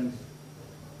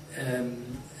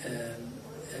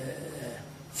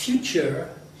future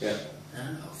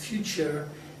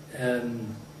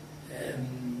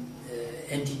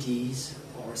entities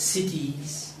or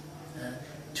cities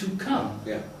to come.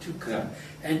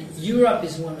 And Europe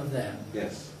is one of them.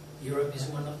 Yes. Europe is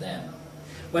one of them.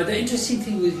 Well, the interesting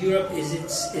thing with Europe is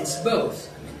it's both.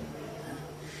 I mean,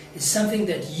 it's something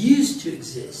that used to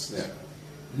exist,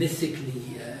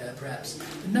 mythically perhaps,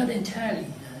 but not entirely.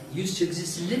 Used to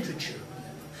exist in literature.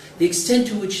 The extent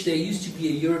to which there used to be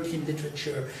a European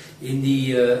literature in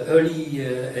the early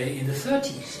in the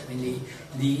 30s, I mean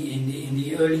in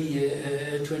the early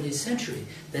 20th century,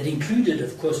 that included,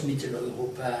 of course,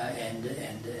 Mitteleuropa and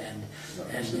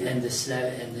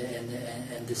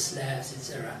the Slavs,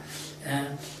 etc.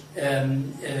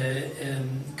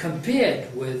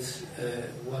 Compared with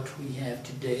what we have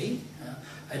today,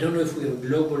 I don't know if we have a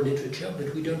global literature,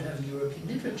 but we don't have European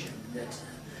literature.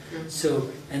 So,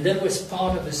 and that was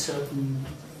part of a certain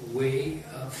way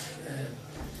of.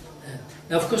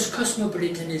 Now, of course,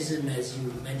 cosmopolitanism, as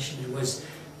you mentioned, was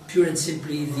pure and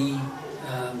simply the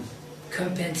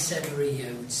compensatory,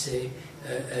 I would say,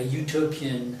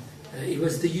 utopian. It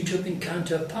was the utopian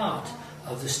counterpart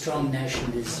of the strong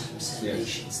nationalisms and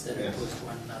nations that opposed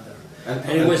one another.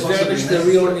 And it was very much the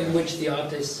realm in which the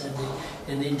artists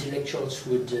and the intellectuals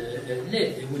would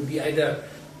live. It would be either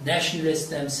nationalists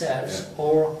themselves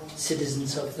or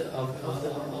citizens of the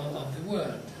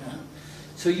world.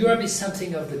 So Europe is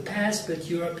something of the past, but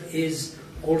Europe is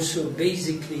also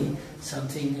basically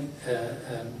something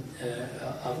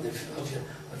of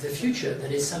the future.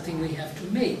 That is something we have to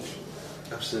make.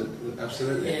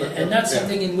 Absolutely. And not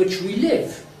something in which we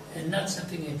live, and not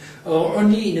something or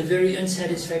only in a very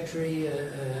unsatisfactory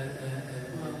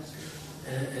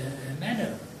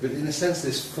manner. But in a sense,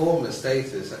 this former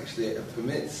status actually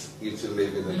permits you to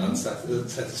live in an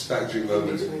unsatisfactory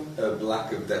moment of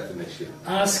lack of definition.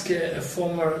 Ask a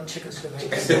former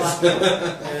Czechoslovakian.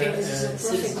 I think this is a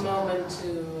perfect moment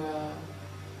to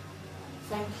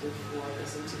thank you for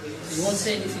this interview. You won't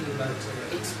say anything about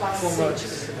it's past former 6.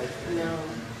 Czechoslovakia? No.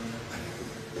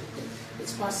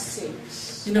 It's past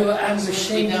 6. You know, I'm So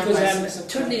ashamed we'll be because done by I'm 6 o'clock.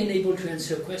 totally unable to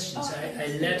answer questions.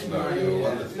 I let No, you're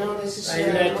wonderful. No, this is I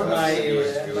let my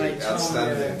tongue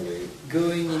outstandingly.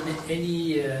 going in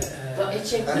any But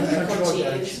Etienne, can you uncontrolled continue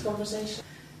this direction. conversation?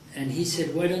 And he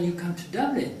said, "Why don't you come to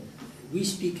Dublin? We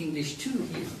speak English too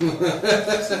here."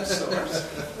 Some sort.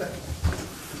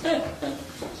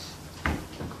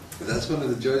 That's one of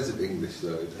the joys of English,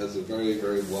 though. It has a very,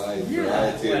 very wide Yeah,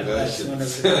 variety well, of that's versions. one of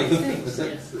the great things.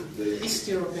 Yes. The East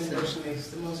European version is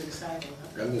the most exciting.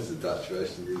 Huh? And there's a Dutch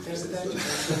version these There's a days.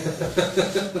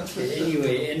 Dutch version. Okay,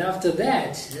 anyway, and after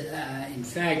that, in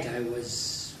fact, I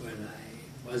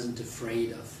wasn't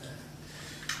afraid of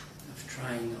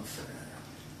throwing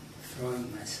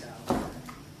myself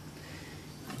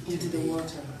Into the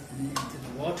water. into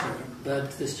the water.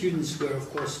 But the students were, of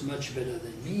course, much better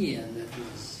than me, and that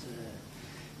was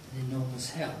an enormous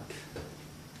help.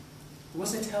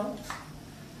 Was it helped?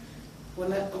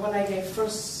 When I gave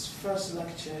first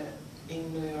lecture in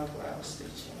New York where I was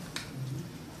teaching,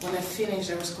 when I finished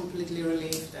I was completely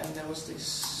relieved, and there was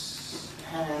this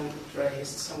hand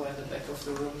raised somewhere at the back of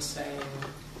the room saying,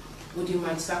 "Would you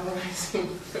mind summarizing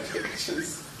what you actually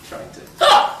tried to..."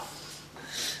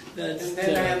 That's And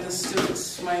then I understood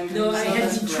my English. No, I was had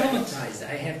not been great. traumatized.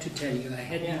 I have to tell you, I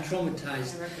had been Yeah.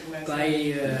 traumatized I recognize by,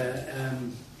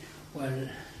 that.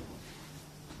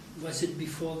 was it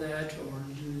before that or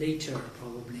later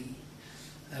probably?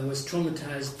 I was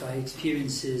traumatized by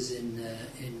experiences in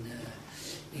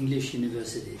English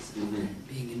universities,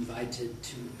 being invited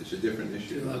It's a different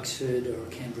issue. to Oxford or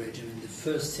Cambridge. I mean, the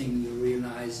first thing you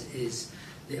realize is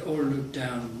they all look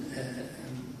down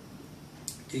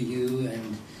to you,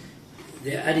 and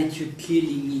their attitude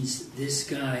clearly means this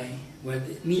guy, well,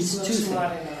 it means It's not two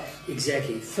smart things. enough.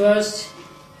 Exactly. First,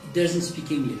 he doesn't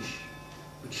speak English,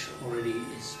 which already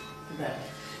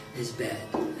is bad.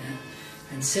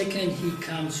 And second, he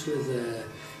comes with a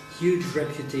huge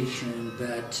reputation,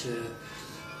 but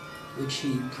which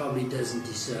he probably doesn't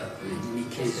deserve. In any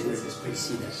case, we'll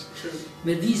see that. True.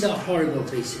 But these are horrible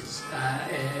places.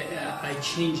 I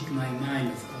changed my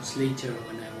mind, of course, later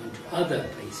when I went to other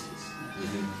places,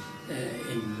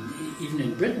 even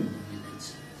in Britain. I mean,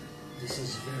 this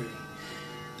is very.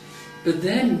 But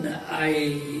then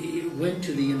I went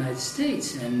to the United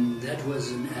States, and that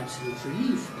was an absolute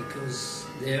relief because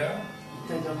there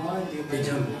They don't mind you. they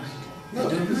don't mind. No,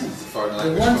 They don't because mind. it's a foreign The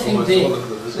language one for thing almost they- all of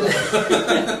them as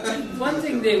well. One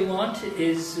thing they want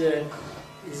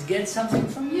is get something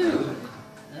from you.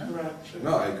 No? Right, true.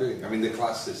 No, I agree. I mean, the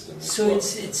class system. is So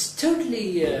what- it's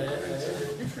totally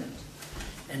different.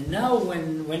 And now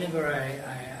whenever I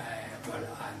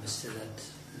must say that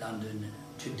London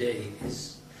today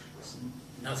is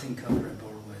nothing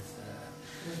comparable with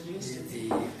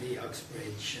the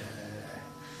Uxbridge.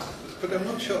 But I'm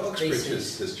not sure Oxbridge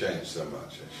Places. has changed so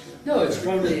much, actually. No, it's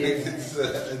probably. I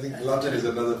think London is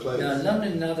another place. No,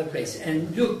 London, another place.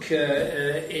 And look,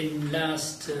 in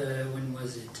last, when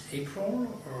was it, April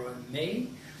or May,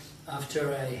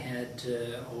 after I had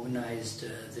organized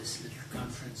this little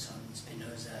conference on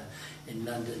Spinoza in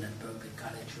London at Berkeley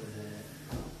College with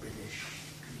a British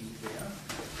colleague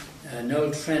there, an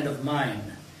old friend of mine,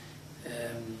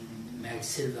 Max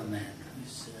Silverman,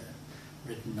 who's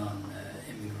written on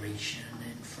immigration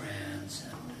in France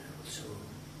and also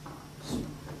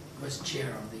was chair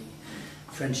of the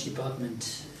French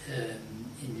department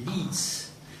in Leeds,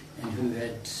 and who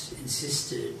had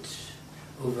insisted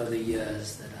over the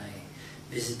years that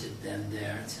I visited them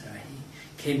there, etc.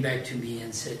 He came back to me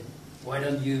and said, "Why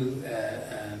don't you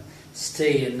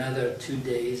stay another 2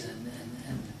 days and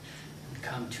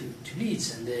come to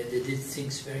Leeds?" And they did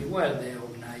things very well. They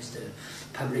organized a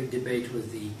public debate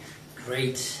with the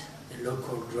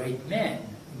local great man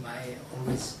whom I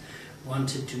always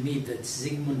wanted to meet. That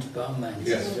Zygmunt Bauman.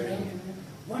 Yes. He's a very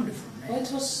wonderful man. Well,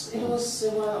 it was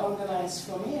well organized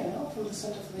from here, no? From the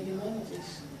Center for the Humanities.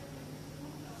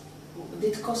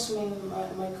 Did Cosmin,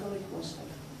 my colleague, was there?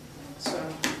 So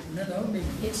No, maybe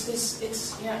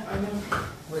yeah, I remember.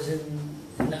 was in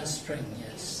last spring,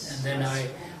 yes. And then I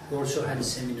also had a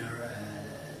seminar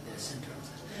at the center of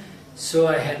that. So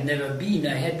I had never been.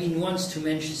 I had been once to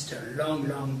Manchester, long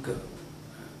ago.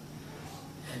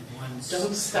 And once,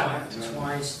 Don't start.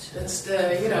 twice. That's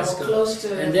the, Glasgow. close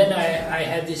to... And then I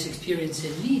had this experience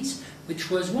in Leeds,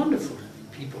 which was wonderful. I mean,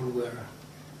 people were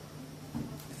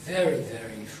very,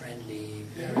 very friendly,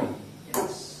 very,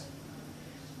 yes.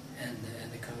 And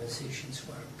the conversations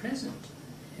were pleasant,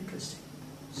 interesting.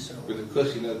 So, but of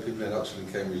course, you know, the people in Oxford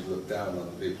and Cambridge look down on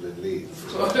the people in Leeds.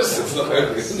 Of course.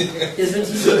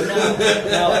 Isn't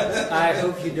it? No, I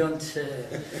hope you don't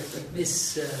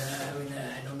miss. I mean,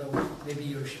 I don't know. Maybe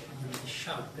you'll be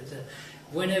shocked, but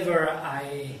whenever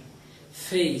I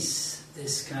face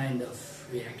this kind of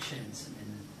reactions, I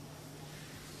mean,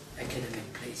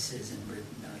 academic places in Britain,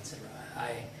 etc.,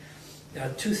 there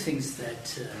are two things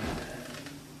that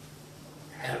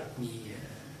help me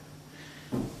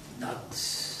not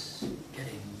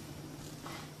getting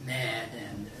mad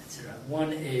and etc.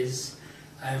 One is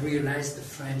I realized the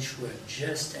French were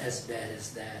just as bad as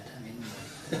that. I mean,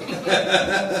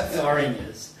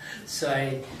 foreigners. So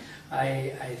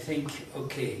I think,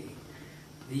 okay,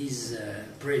 these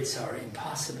Brits are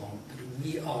impossible, but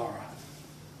we are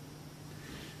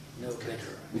no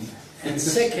better. And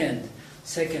second,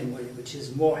 which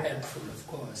is more helpful, of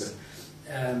course.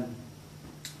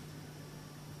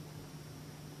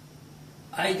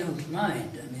 I don't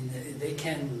mind. I mean, they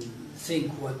can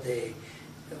think what they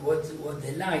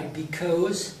like,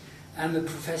 because I'm a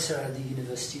professor at the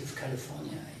University of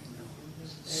California. You know,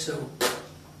 so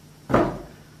the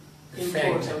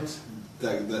Important.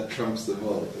 That trumps them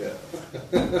all. Yeah.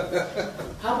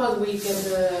 How about we get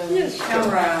the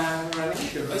camera running?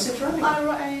 Sure. Is it running?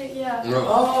 Yeah. No.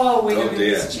 Oh, we Oh, have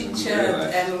dear. this chit chat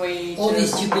Right. and we. all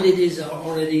these stupidities are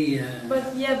already.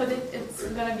 But it's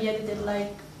gonna be edited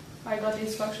like I got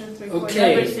instructions to record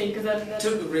Okay. everything. That,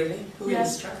 Really? Who Yeah.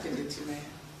 instructed you today?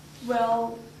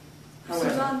 well, However.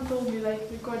 Suzanne told me like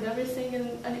record everything, and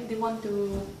I think they want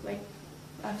to like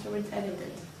afterwards edit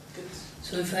it. Good.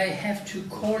 So if I have to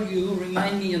call you,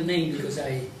 remind me your name, because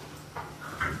I.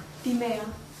 Timea.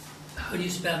 How do you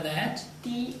spell that?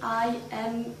 Timea.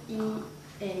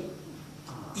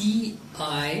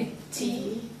 E-I.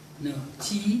 T No,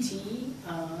 T. T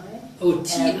I Oh,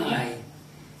 T-I-M.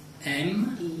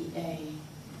 E A.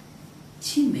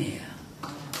 Timea.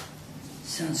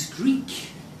 Sounds Greek.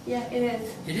 Yeah, it is.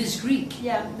 It is Greek.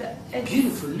 Yeah,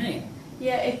 Beautiful name.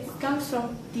 Yeah, it comes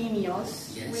from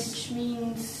Timios, Yes. which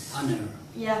means Honor.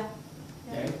 yeah.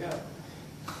 There you go.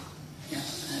 Yeah,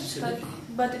 absolutely.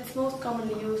 But it's most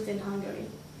commonly used in Hungary.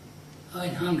 Oh,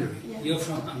 in Hungary. Yeah. You're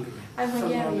from Hungary. I'm From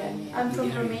Hungarian. Romania. I'm from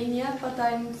Hungarian. Romania, but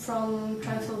I'm from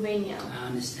Transylvania. I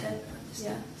understand.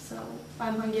 Yeah, so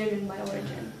I'm Hungarian by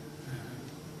origin.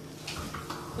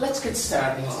 Let's get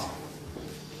started.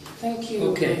 Thank you.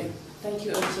 Okay. Thank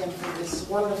you, Etienne, for this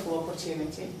wonderful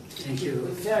opportunity. Thank you.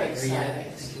 We're very Yeah,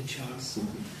 excited. thank you, Charles.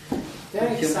 Very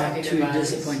You're not excited too about this.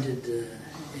 disappointed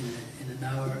in an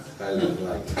hour. I look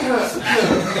like.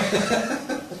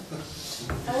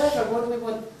 However, what we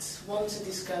would want to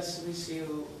discuss with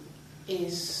you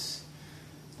is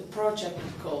the project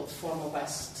called Former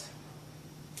West.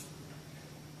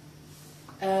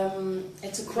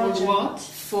 It's a Called project. what?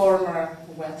 Former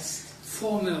West.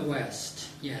 Former West,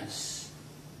 yes.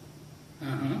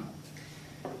 Uh-huh.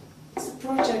 It's a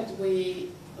project we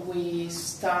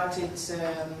started,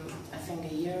 I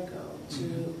think, a year ago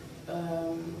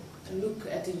to look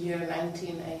at the year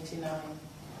 1989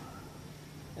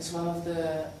 as one of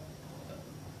the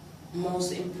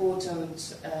most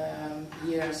important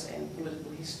years in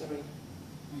political history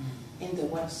in the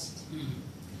West.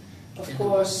 Of Yeah.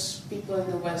 course, people in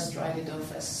the West write it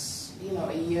off as, you know,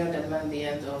 a year that meant the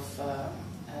end of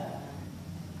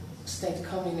state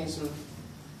communism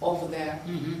over there.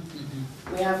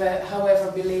 We have,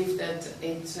 however, believed that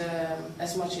it,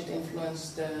 as much it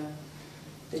influenced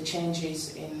the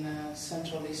changes in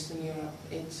Central Eastern Europe,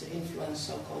 it influenced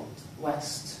so-called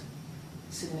West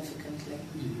significantly.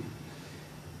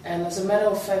 And as a matter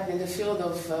of fact, in the field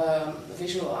of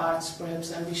visual arts,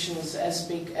 perhaps ambition is as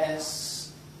big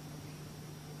as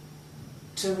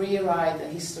to rewrite the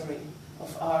history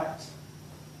of art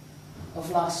of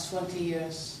last 20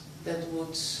 years that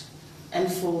would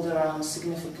unfold around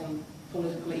significant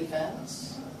political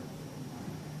events.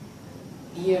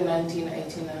 Year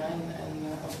 1989,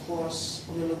 and of course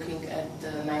we're looking at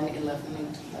 9/11 in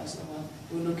 2001.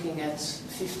 We're looking at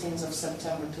 15th of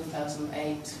September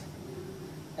 2008,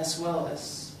 as well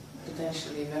as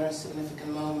potentially a very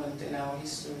significant moment in our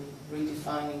history,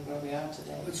 redefining where we are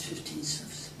today. What's 15th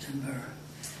of September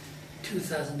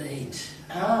 2008?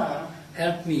 Ah,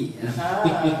 Help me.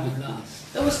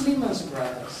 that was Lehman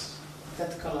Brothers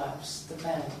that collapsed, the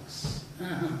banks.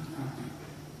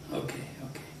 Okay.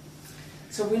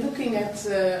 So we're looking at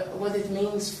what it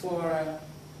means for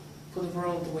the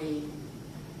world we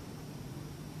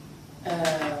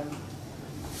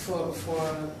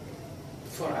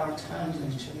for our times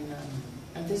actually now.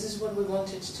 And this is what we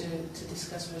wanted to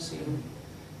discuss with you.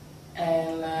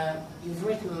 And you've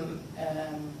written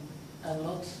a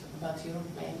lot about Europe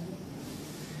mainly.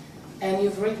 And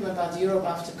you've written about Europe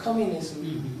after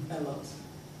communism a lot.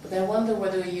 But I wonder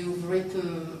whether you've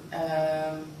written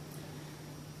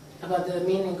about the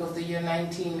meaning of the year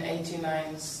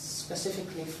 1989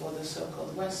 specifically for the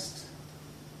so-called West.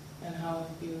 And how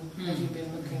have you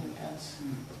been looking at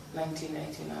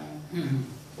 1989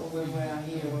 or where we are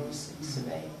here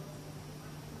today?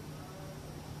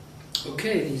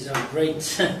 Okay, these are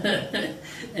great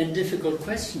and difficult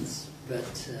questions,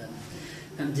 but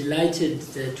I'm delighted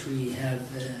that we have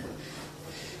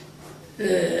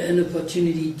an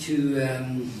opportunity to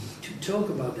talk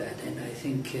about that, and I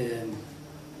think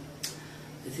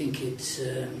it's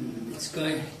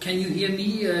going. Can you hear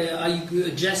me? Are you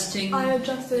adjusting? I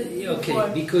adjusted. Okay, before.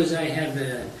 because I have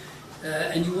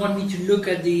and you want me to look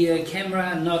at the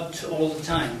camera not all the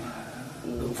time.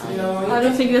 No, I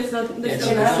don't think that's not. Yes,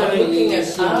 you're That's not no, looking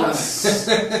yes, at no. us.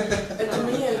 At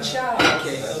me and Charles.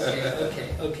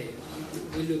 Okay.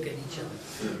 We look at each other.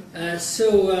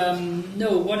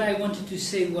 No, what I wanted to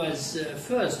say was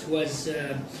first was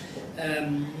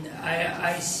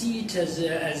I see it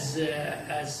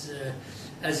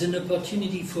as an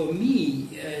opportunity for me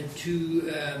to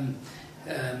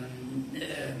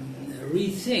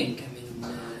rethink. I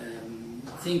mean,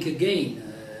 think again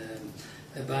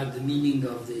about the meaning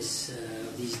of these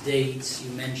dates you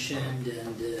mentioned,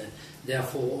 and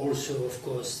therefore also, of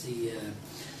course, the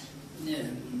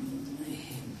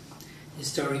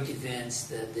historic events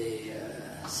that they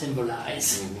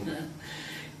symbolize.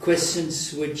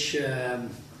 Questions which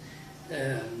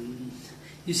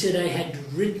you said I had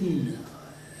written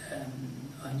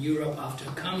on Europe after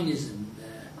communism.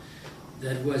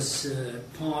 That was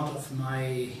part of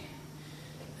my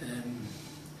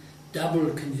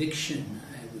double conviction,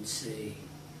 I would say,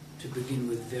 to begin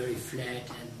with, very flat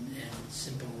and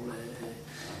simple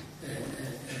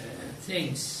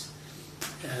things.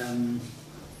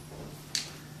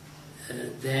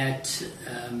 That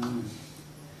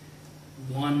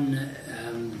one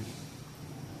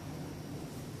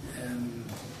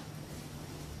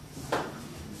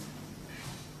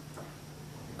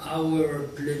our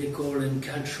political and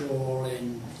cultural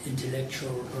and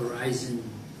intellectual horizon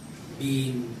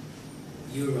being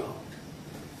Europe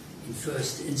in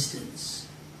first instance,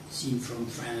 seen from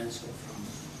France or from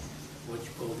what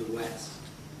you call the West.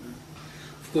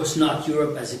 Of course, not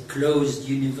Europe as a closed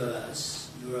universe,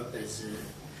 Europe as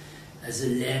a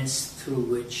lens through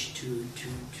which to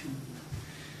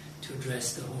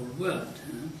address the whole world.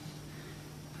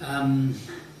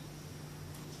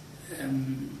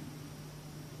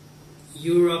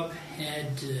 Europe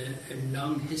had a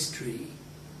long history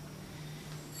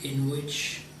in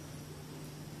which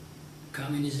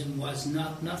communism was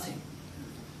not nothing.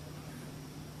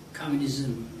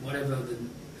 Communism,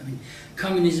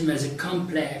 communism as a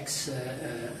complex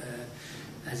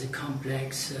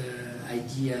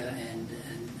idea and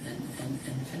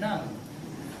phenomenon.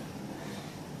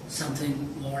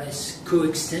 Something more or less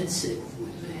coextensive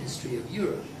with the history of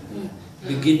Europe,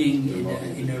 beginning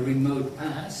in a remote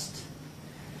past.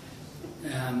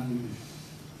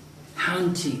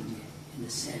 Haunting, in a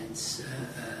sense,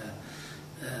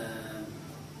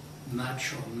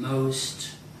 much or most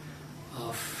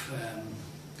of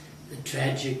the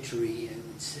trajectory, I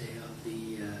would say, of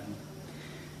the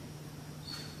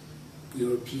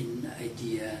European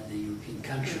idea, the European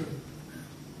culture.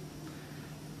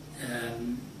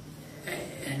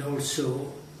 And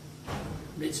also,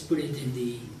 let's put it in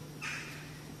the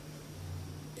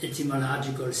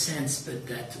etymological sense, but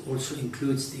that also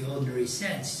includes the ordinary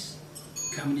sense,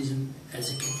 communism as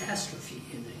a catastrophe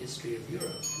in the history of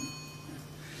Europe.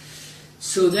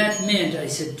 So that meant, I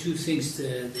said two things,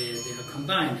 they are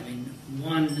combined. I mean,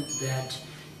 one, that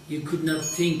you could not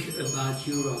think about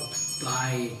Europe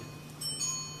by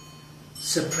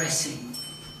suppressing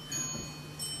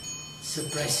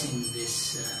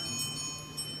this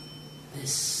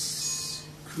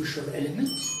crucial element.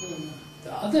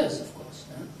 There are others, of course.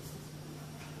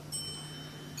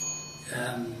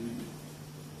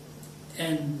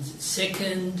 And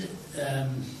second,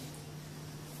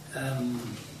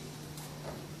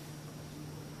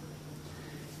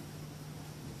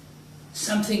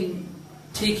 something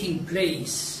taking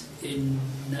place in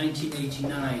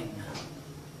 1989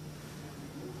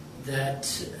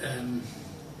 that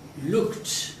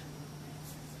looked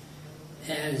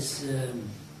as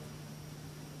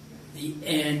the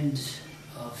end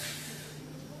of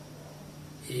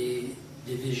a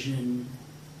division,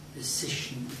 a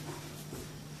scission,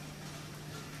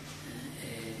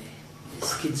 a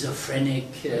schizophrenic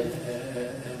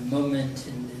moment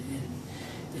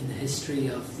in the history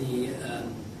of the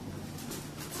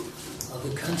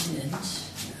continent.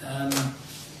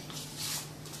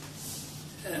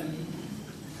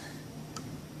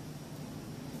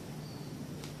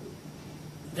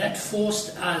 That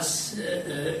forced us,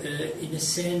 in a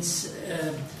sense,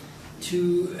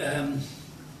 to,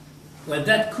 well,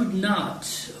 that could not,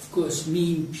 of course,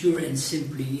 mean pure and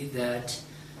simply that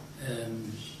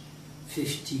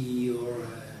 50 or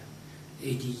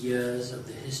 80 years of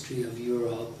the history of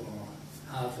Europe, or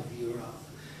half of Europe,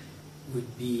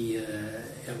 would be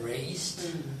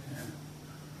erased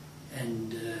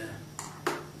and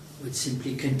would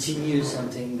simply continue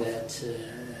something that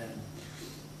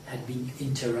had been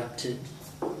interrupted.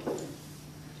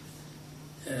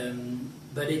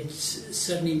 But it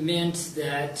certainly meant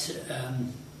that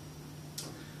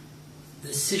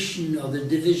the scission or the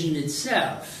division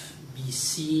itself be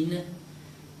seen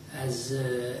as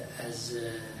a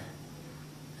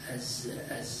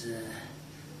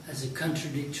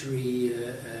contradictory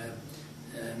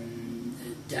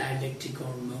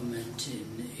dialectical moment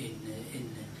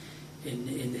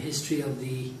in the history of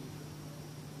the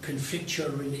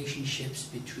conflictual relationships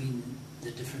between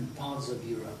the different parts of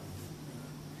Europe.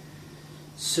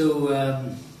 So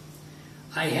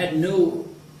I had no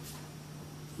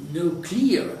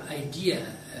clear idea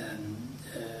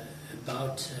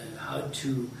about how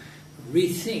to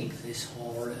rethink this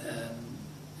whole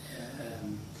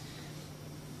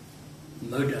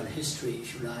modern history,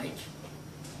 if you like.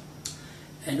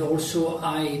 And also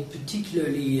I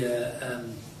particularly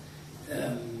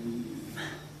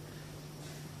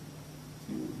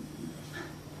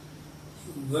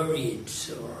worried,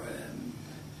 or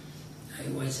I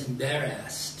was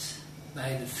embarrassed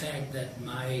by the fact that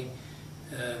my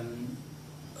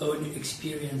own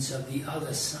experience of the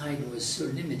other side was so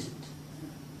limited,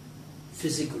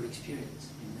 physical experience.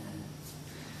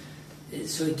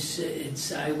 So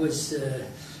I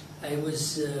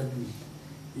was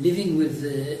living with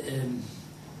an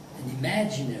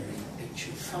imaginary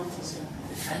picture, fantasy.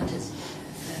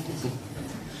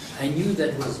 I knew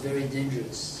that was very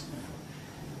dangerous,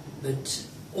 but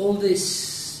all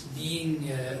this being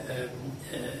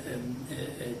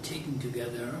taken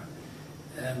together,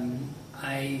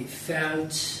 I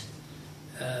felt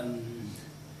a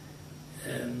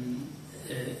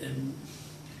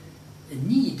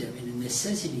need, a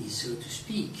necessity, so to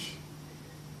speak,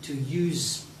 to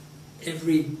use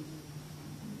every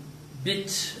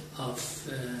bit of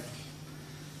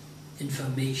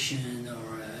information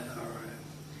or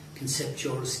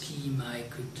conceptual scheme I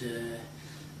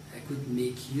could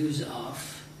make use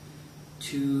of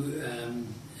to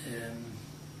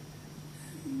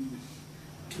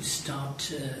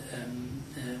start,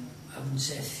 I wouldn't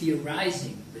say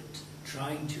theorizing, but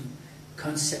trying to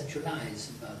conceptualize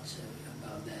about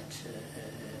that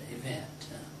event.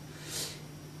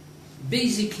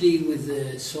 Basically with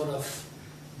a sort of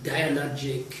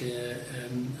dialogic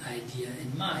idea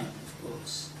in mind, of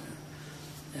course.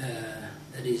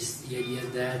 That is the idea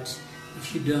that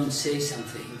if you don't say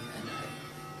something, and I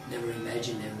never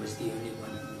imagined I was the only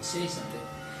one who would say something,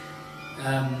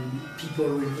 people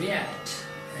will react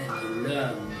and you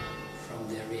learn from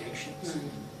their reactions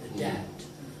and adapt.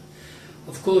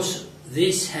 Of course,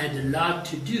 this had a lot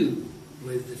to do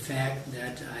with the fact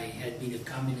that I had been a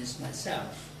communist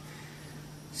myself.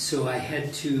 So I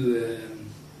had to.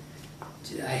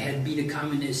 I had been a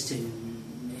communist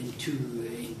in two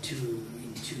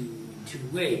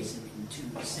ways, in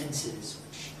two senses,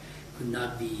 which could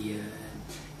not be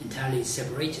entirely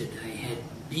separated. I had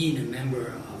been a member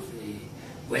of a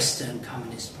Western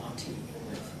Communist Party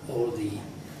with all the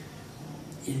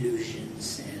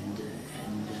illusions and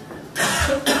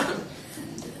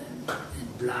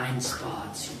blind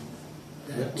spots.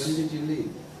 When did you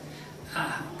leave?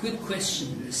 Good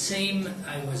question. The same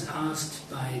I was asked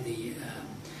by the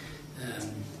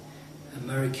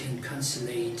American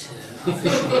consulate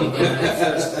official when I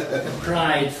first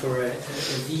applied for a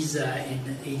visa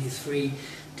in '83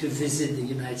 to visit the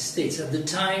United States. At the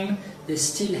time, they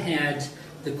still had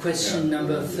the question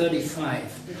number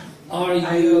 35. Are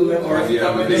you, or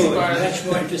much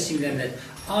more interesting than that,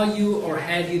 are you or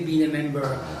have you been a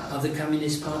member of the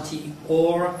Communist Party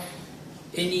or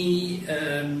any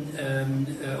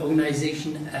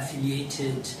organization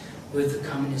affiliated with the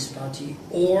Communist Party,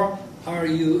 or are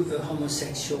you a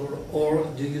homosexual, or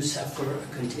do you suffer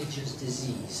a contagious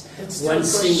disease? One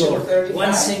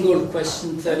single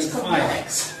question,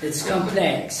 35. It's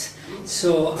complex.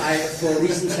 So for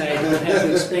reasons I don't have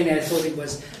to explain, I thought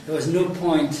there was no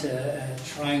point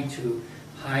trying to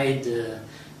hide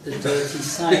the dirty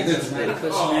side of my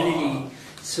personality.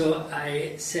 So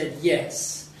I said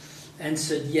yes,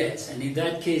 answered yes. And in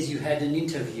that case, you had an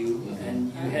interview,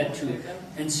 and you had to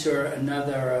answer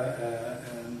another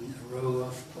row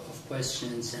of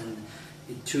questions. And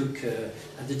it took,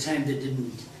 at the time they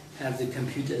didn't have the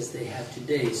computers they have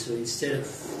today. So instead of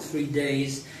 3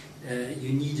 days, you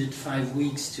needed 5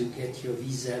 weeks to get your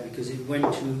visa, because it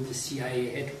went to the CIA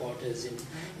headquarters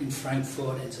in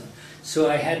Frankfurt and so on.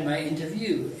 So I had my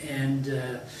interview, and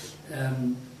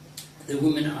the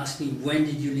woman asked me, when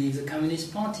did you leave the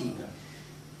Communist Party?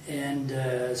 And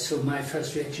so my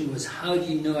first reaction was, how do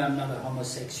you know I'm not a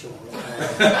homosexual?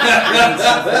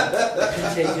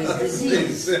 Contagious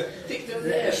disease.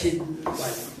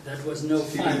 That was no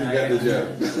fun.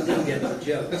 Didn't get the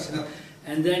joke. So,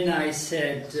 and then I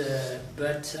said,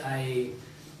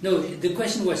 no, the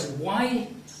question was, why,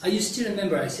 are you still a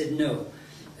member? I said, no,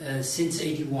 since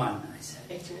 81, I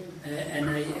said.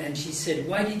 And she said,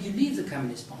 why did you leave the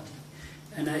Communist Party?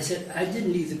 And I said, I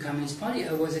didn't leave the Communist Party,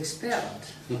 I was expelled.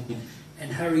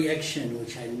 And her reaction,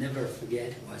 which I never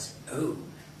forget, was, oh,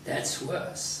 that's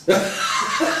worse.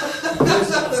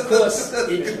 Because, of course,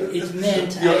 it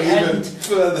meant I hadn't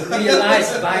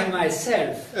realized by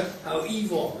myself how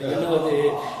evil,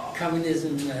 the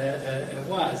communism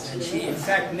was. And she, in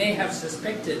fact, may have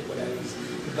suspected what I was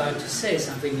about to say,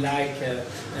 something like,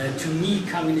 to me,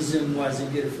 communism was a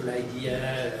beautiful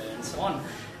idea, and so on.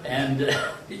 And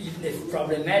even if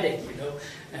problematic,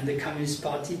 and the Communist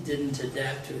Party didn't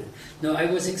adapt to it. No, I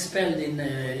was expelled in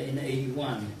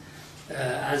 81,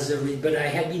 but I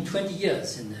had been 20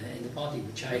 years in the party,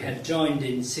 which I had joined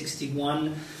in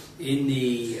 61 in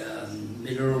the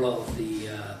middle of the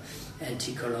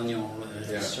anti-colonial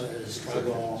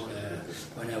struggle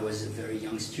when I was a very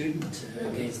young student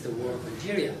against the war of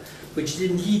Algeria, which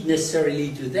didn't lead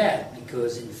necessarily to that,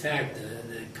 because in fact the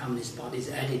Communist Party's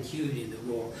attitude in the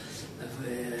war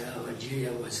of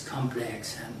Algeria was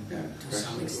complex and to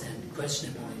some extent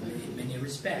questionable in many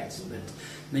respects. But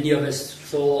many of us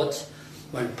thought,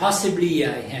 well, possibly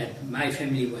my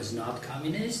family was not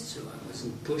communist, so I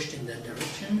wasn't pushed in that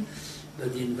direction,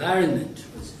 but the environment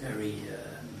was very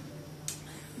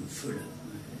full of...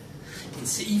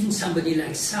 even somebody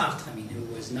like Sartre, who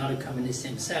was not a communist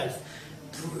himself,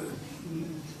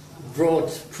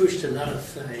 pushed a lot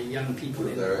of young people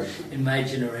in my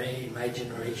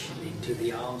generation into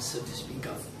the arms, so to speak,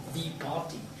 of the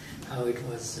party, how it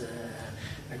was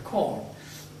called.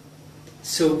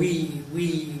 So we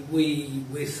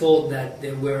thought that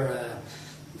there were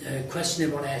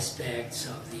questionable aspects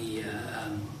of the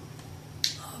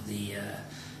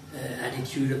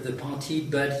attitude of the party,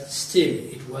 but still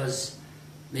it was,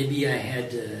 maybe I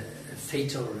had a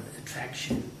fatal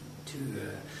attraction to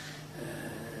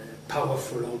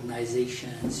powerful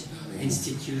organizations,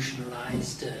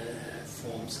 institutionalized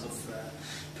forms of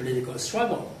political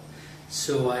struggle.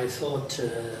 So I thought,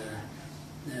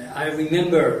 I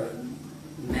remember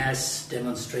mass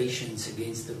demonstrations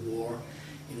against the war,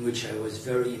 in which I was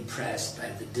very impressed by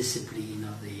the discipline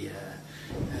of the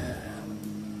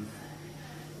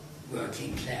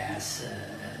working class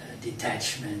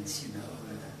detachments,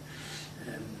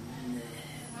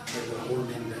 they were all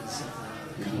members of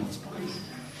the Communist Party.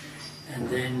 And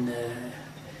then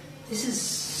this is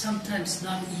sometimes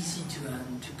not easy to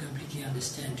completely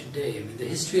understand today. The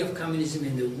history of communism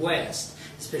in the West,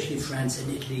 especially France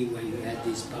and Italy, where you had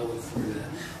this powerful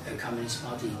Communist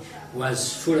Party,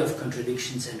 was full of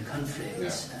contradictions and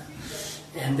conflicts.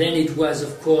 Yeah. And then it was,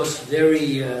 of course,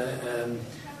 very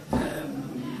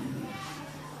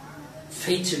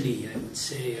fatally, I would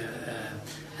say,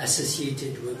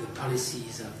 associated with the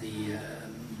policies of the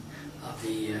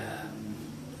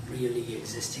really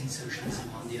existing socialism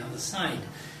on the other side.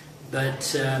 But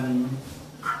can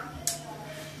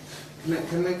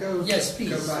I go? Yes, please.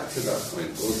 Go back to that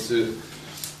point, or to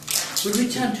we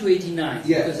return to 89.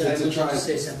 Yeah, because I wanted to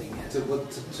say something.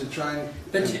 To try and.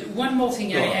 But one more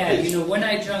thing I add. Please. When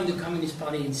I joined the Communist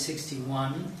Party in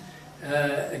 '61,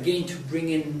 again to bring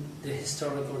in the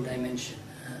historical dimension,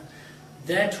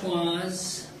 that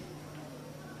was,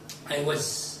 I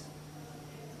was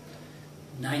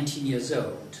 19 years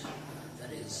old.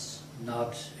 That is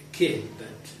not a kid, but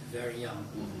very young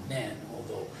man,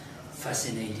 although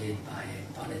fascinated by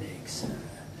politics,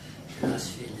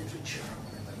 philosophy, literature,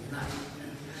 whatever you like.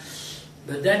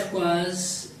 But that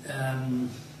was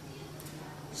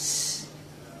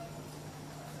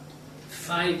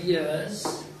 5 years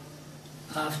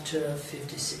after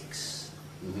 '56.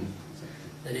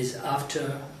 That is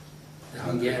after the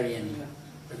Hungarian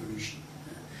Revolution.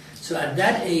 So at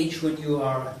that age, when you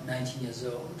are 19 years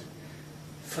old,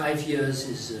 5 years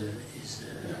is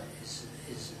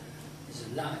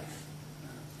life.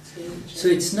 So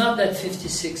it's not that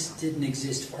 56 didn't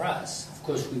exist for us. Of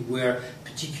course, we were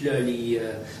particularly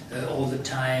all the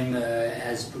time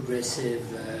as progressive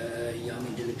young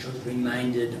intellectuals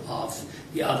reminded of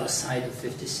the other side of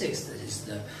 56, that is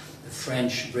the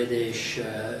French, British,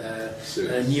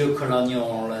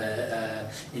 neo-colonial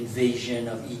invasion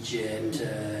of Egypt,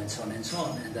 and so on and so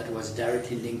on. And that was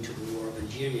directly linked to the War of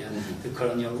Algeria, the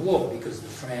colonial war, because the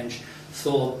French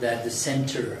thought that the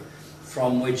center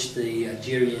from which the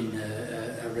Algerian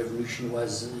revolution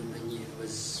was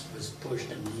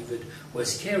pushed and delivered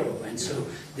was Cairo. And so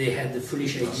they had the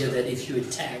foolish idea that if you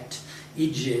attacked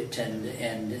Egypt and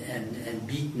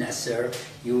beat Nasser,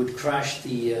 you would crush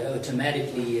the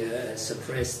automatically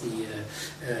suppress the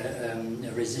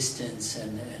resistance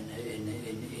in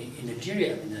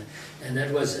Algeria. And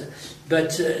that was,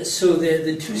 so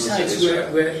the two sides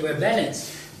were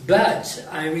balanced. But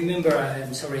I remember,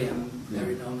 I'm sorry, I'm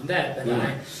very long on that,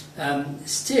 but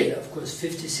still, of course,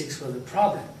 56 was a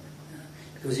problem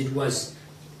because it was,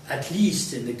 at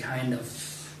least in the kind of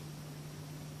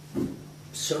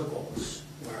circles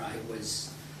where I was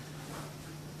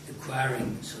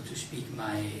acquiring, so to speak,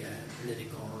 my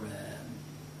political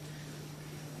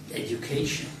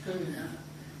education.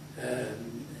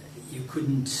 You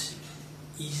couldn't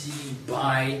easily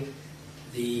buy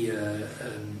the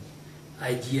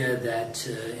idea that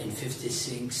in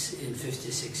 56 in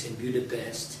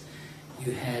Budapest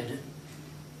you had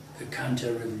a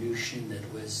counter-revolution that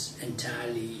was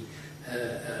entirely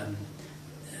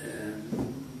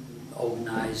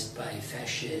organized by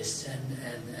fascists and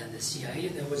the CIA.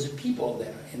 There was a people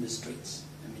there in the streets.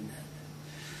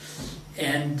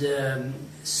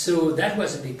 So that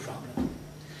was a big problem.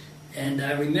 And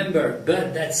I remember,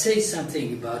 but that says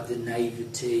something about the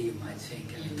naivete, you might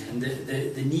think, and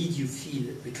the need you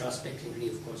feel retrospectively,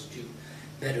 of course, to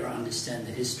better understand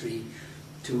the history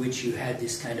to which you had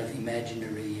this kind of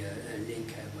imaginary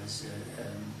link I was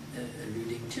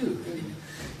alluding to.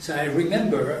 So I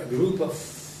remember a group of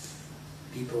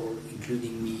people,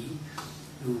 including me,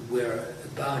 who were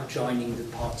about joining the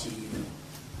party,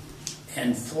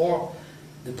 and for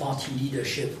the party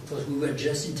leadership, of course, we were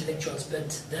just intellectuals, but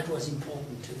that was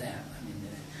important to them.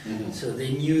 So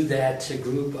they knew that a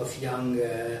group of young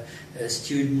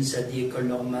students at the École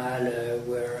Normale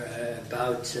were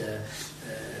about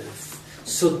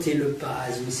sauter le pas,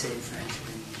 as we say in French,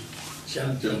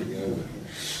 jumping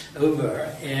over.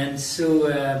 And so,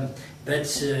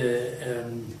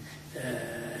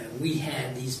 we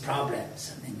had these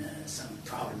problems. Some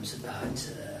problems about.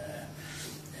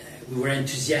 We were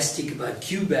enthusiastic about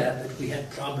Cuba, but we had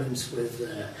problems with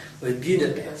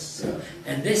Budapest.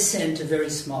 And they sent a very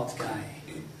smart guy.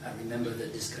 I remember the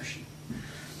discussion.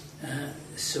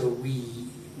 So we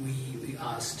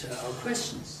asked our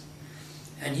questions.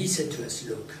 And he said to us,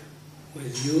 look,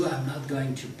 with you I'm not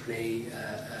going to play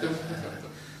a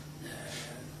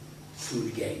fool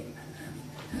game.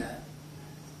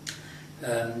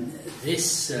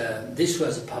 This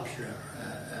was a popular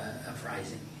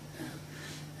uprising.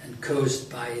 And caused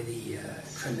by the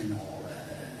criminal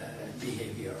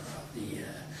behavior of the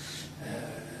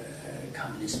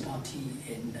Communist Party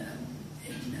in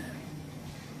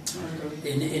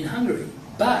Hungary,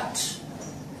 but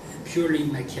a purely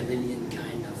Machiavellian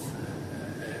kind of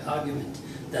argument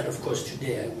that, of course,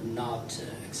 today I would not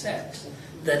accept.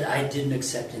 That I didn't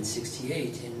accept in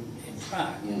 '68 in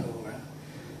Prague,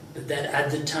 but that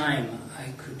at the time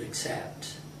I could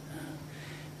accept.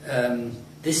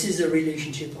 This is a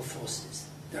relationship of forces.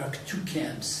 There are two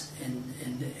camps in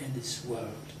this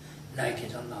world, like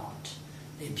it or not.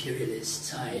 The imperialist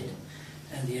side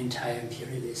and the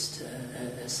anti-imperialist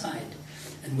side.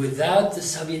 And without the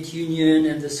Soviet Union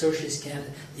and the socialist camp,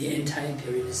 the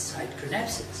anti-imperialist side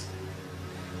collapses.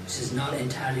 This is not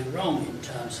entirely wrong in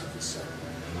terms of the Soviet.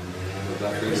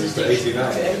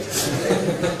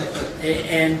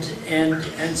 And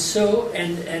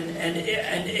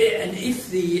if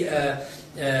the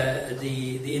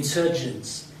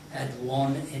insurgents had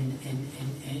won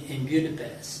in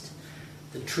Budapest,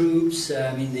 the troops,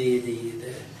 on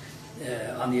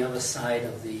the other side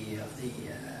of the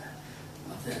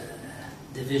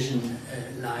division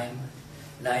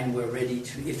line were ready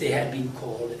to, if they had been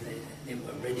called, if they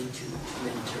were ready to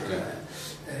enter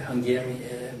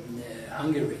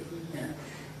Hungary.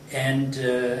 And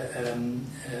it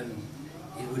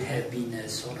would have been a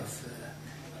sort of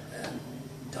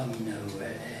domino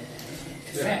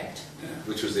effect.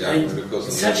 Which was the argument, of course.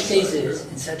 In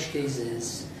such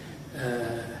cases,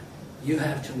 you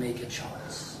have to make a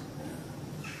choice.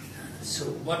 So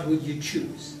what would you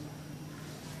choose?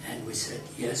 And we said,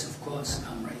 yes, of course,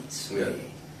 comrades.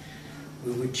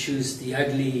 we would choose the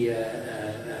ugly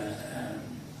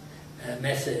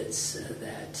methods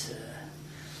that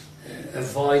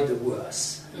avoid the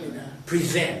worse,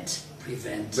 prevent.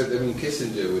 But I mean,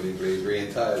 Kissinger would agree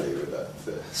entirely with that.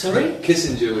 Sorry?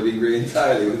 Kissinger would agree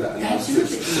entirely with that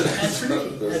analysis.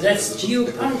 Absolutely. That's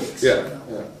geopolitics. Yeah.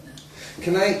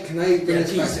 Can I bring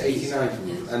us back to '89 for a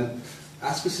moment and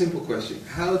ask a simple question?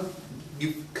 How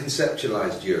you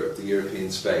conceptualized Europe, the European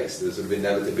space? There's an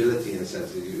inevitability in a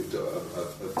sense of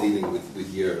dealing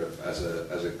with Europe as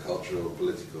a cultural,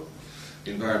 political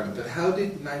environment. But how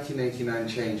did 1989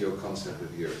 change your concept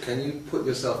of Europe? Can you put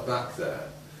yourself back there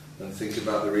and think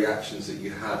about the reactions that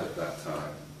you had at that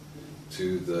time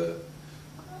to the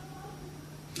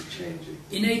changing?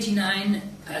 In '89,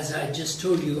 as I just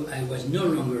told you, I was no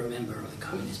longer a member of the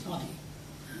Communist Party.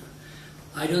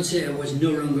 I don't say I was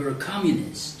no longer a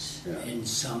communist in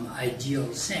some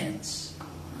ideal sense.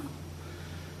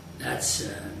 That's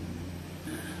it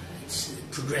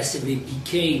progressively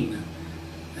became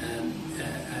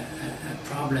a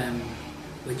problem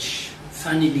which,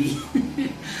 funnily,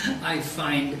 I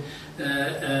find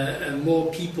more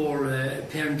people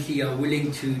apparently are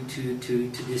willing to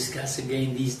discuss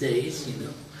again these days.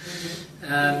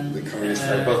 The communist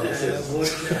hypothesis.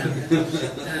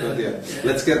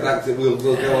 Let's get back to. We'll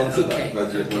go on to that.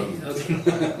 Okay.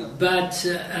 But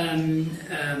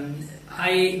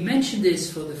I mention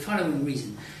this for the following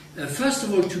reason. First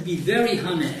of all, to be very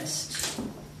honest,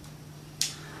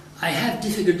 I have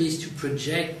difficulties to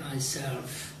project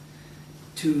myself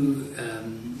to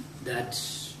that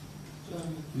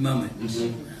moment.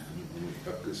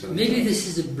 Maybe this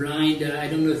is a blind, I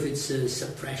don't know if it's a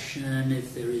suppression,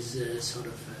 if there is a sort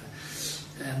of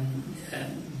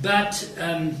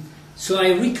so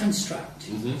I reconstruct,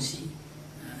 you see,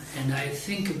 and I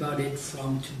think about it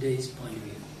from today's point of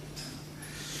view.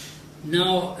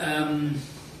 Now,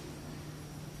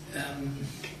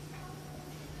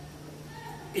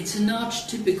 it's an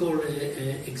archetypical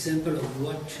example of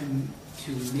what to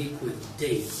make with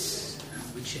dates,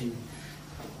 which in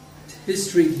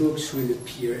history books will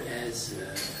appear as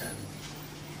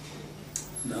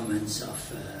moments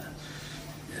of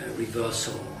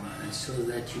reversal, so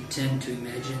that you tend to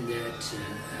imagine that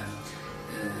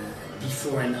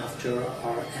before and after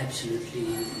are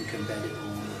absolutely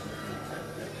incompatible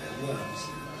words.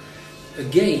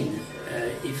 Again,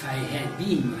 if I had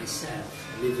been myself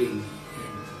living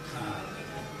in Prague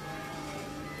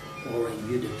or in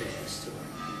Budapest or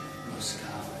in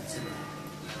Moscow, etc.,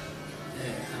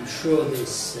 I'm sure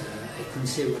this, I couldn't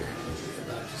say what I'm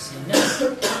about to say now.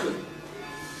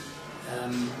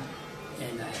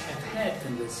 And I have had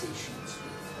conversations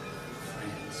with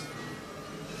friends.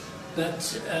 But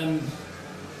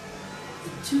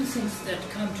the two things that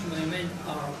come to my mind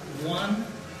are, one,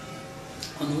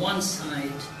 on one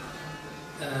side,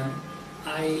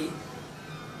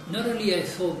 not only I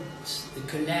thought the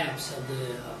collapse of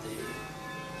the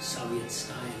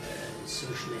Soviet-style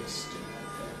socialist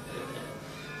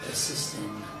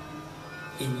system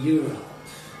in Europe,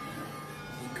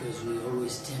 because we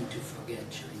always tend to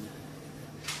forget China,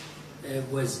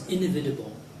 was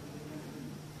inevitable.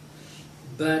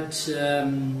 But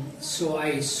so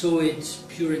I saw it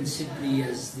pure and simply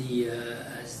as the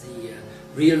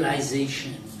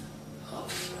realization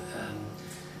of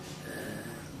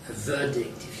a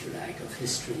verdict, if you like, of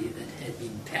history that had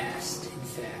been passed, in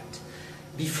fact,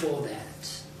 before that.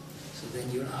 So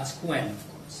then you'll ask when, of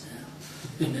course,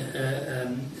 and,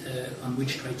 on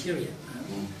which criteria.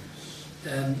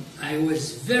 I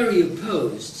was very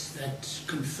opposed, that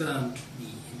confirmed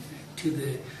me, in fact, to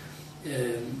the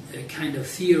kind of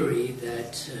theory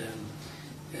that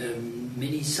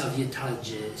many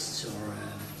Sovietologists or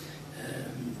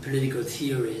political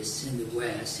theorists in the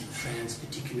West, in France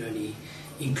particularly,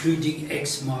 including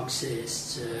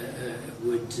ex-Marxists,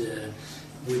 would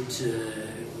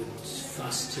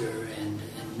foster and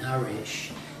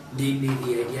nourish, namely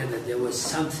the idea that there was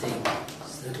something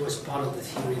that was part of the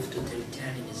theory of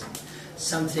totalitarianism,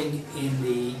 something in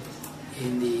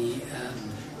the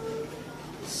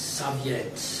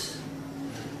Soviet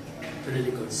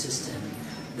political system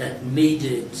that made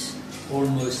it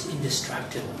almost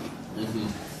indestructible.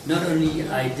 Not only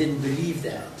I didn't believe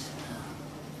that,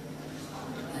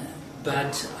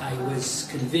 but I was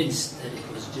convinced that it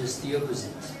was just the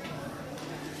opposite.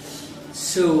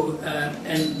 So,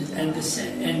 and the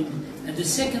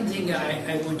second thing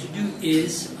I want to do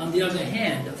is, on the other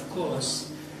hand, of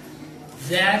course,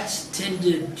 that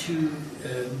tended to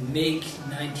make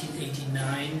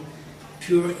 1989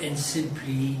 pure and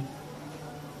simply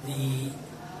the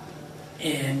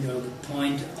end or the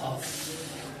point of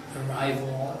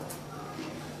arrival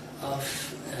of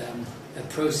a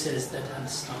process that had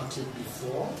started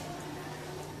before,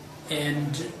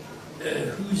 and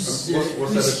whose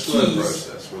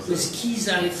keys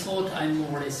I thought I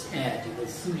more or less had,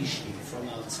 foolishly from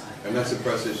outside. And that's a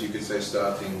process you could say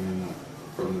starting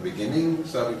from the beginning,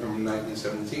 starting from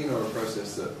 1917, or a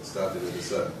process that started at a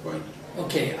certain point?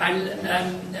 Okay,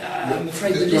 I'm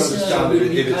afraid the listener will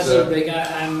be puzzled because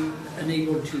I'm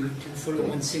unable to follow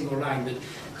one single line. But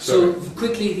so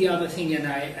quickly, the other thing, and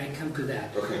I come to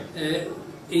that,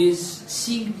 is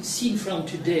seen from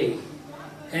today,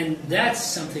 and that's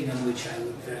something on which I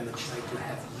would very much like to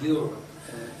have your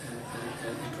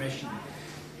impression.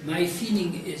 My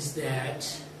feeling is that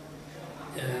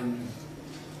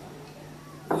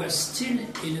we're still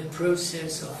in a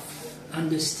process of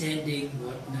understanding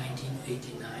what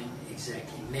 1989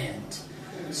 exactly meant.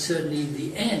 Certainly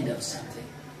the end of something.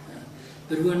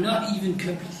 But we're not even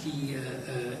completely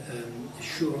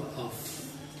sure of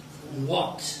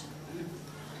what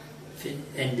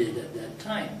ended at that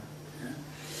time.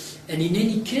 And in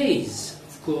any case,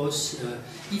 of course,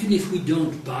 even if we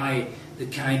don't buy the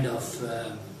kind of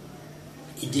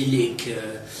idyllic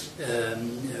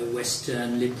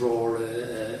Western liberal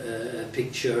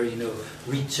picture,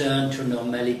 return to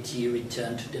normality,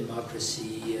 return to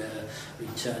democracy,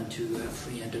 return to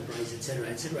free enterprise, etc.,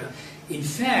 etc. In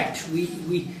fact,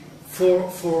 we for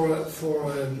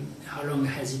how long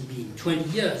has it been? 20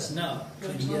 years now.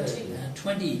 20 years.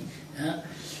 20.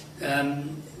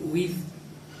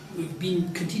 We've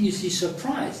been continuously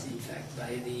surprised, in fact,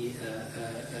 by the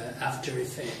after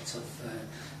effects of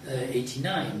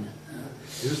 89.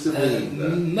 Who's the we?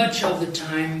 Much of the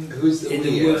time, who's the in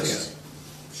we? the worst.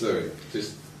 Sorry,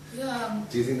 just. Yeah.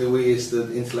 Do you think the we is the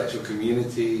intellectual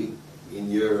community in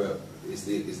Europe? Is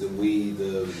the we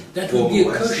the? That would be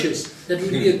a cautious. That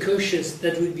would be a cautious.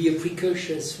 That would be a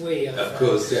precocious way of. Of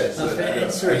course, yes.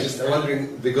 Answering. I'm just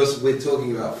wondering, because we're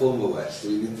talking about former West,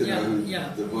 we need to know who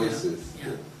the voices.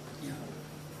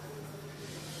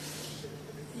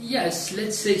 Yes,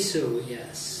 let's say so.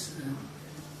 Yes.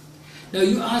 Now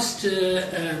you asked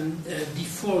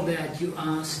before that. You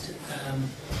asked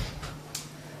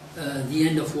the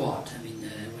end of what? I mean,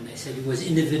 when I said it was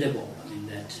inevitable. I mean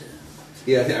that.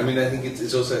 Yeah, I think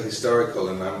it's also historical,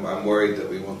 and I'm worried that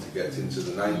we want to get into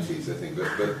the 90s. I think,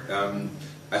 but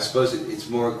I suppose it's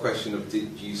more a question of,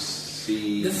 did you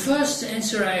see? The first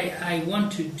answer I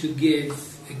wanted to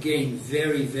give, again,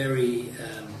 very, very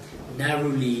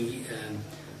narrowly.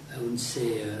 I wouldn't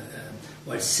say,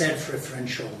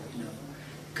 self-referential,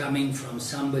 coming from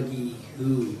somebody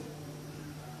who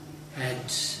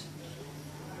had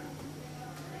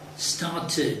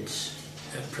started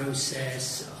a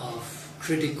process of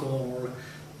critical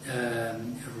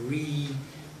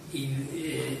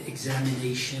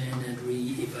re-examination and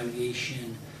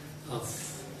re-evaluation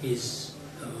of his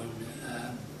own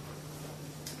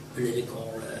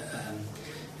political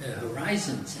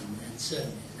horizons and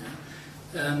certainly.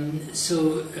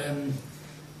 So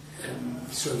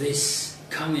this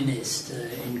communist,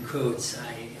 in quotes,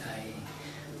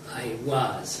 I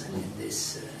was, I mean,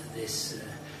 this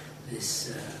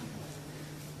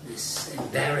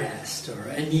embarrassed or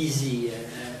uneasy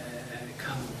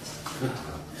communist.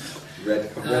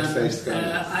 Red-faced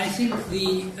communist.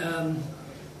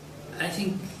 I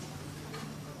think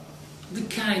the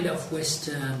kind of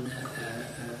Western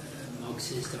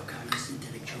Marxist or communist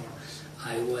intellectual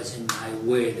I was in my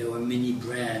way. There were many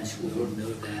brands, we all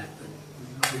know that, but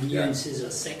the nuances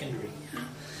are secondary.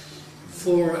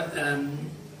 For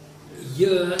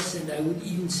years, and I would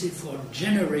even say for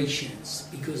generations,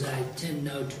 because I tend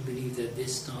now to believe that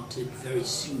this started very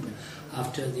soon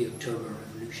after the October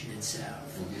Revolution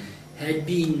itself, had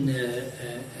been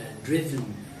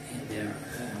driven in their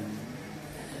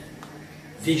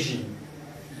vision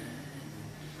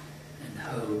and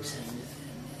hopes and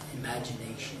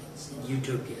imaginations and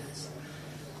utopias,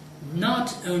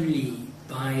 not only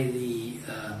by the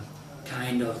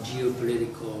kind of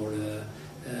geopolitical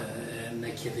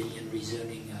Machiavellian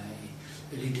reasoning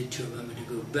I alluded to a moment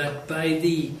ago, but by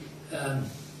the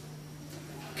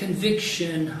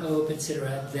conviction, hope,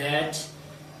 etc., that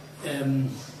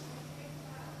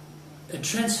a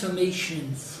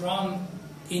transformation from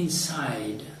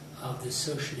inside of the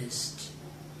socialist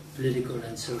political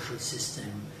and social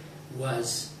system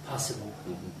was possible.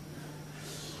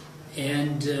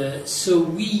 And so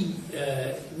we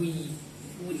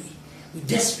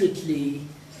desperately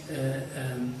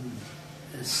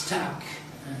stuck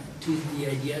to the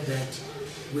idea that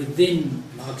within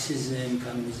Marxism,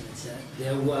 communism, etc.,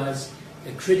 there was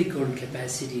a critical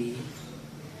capacity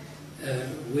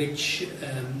which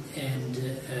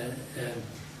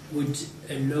would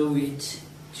allow it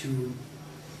to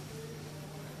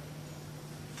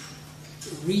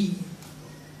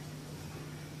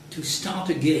to start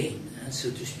again, so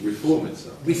to speak. Reform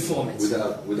itself. Reform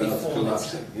itself. Without Reform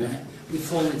collapsing. Itself, Yeah.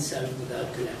 Reform itself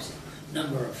without collapsing.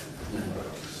 Number of.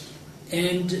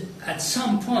 And at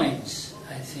some point,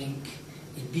 I think,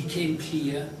 it became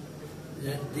clear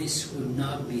that this would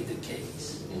not be the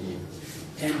case.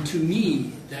 Mm-hmm. And to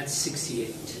me, that's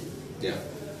 68. Yeah.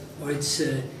 Or it's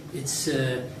the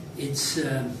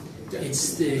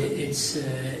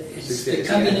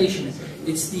combination.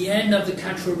 It's the end of the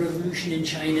Cultural Revolution in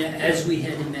China as we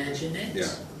had imagined it.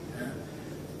 Yeah.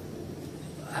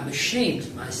 I'm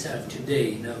ashamed myself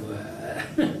today.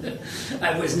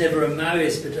 I was never a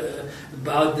Maoist, but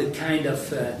about the kind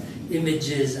of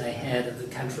images I had of the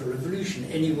Cultural Revolution.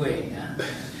 Anyway,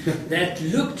 that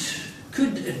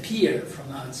could appear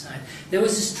from outside. There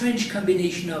was a strange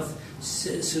combination of,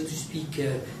 so to speak,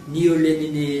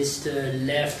 neo-Leninist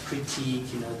left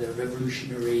critique, the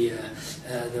revolutionary,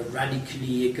 the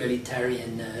radically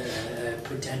egalitarian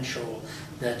potential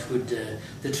that would,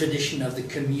 the tradition of the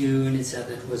commune,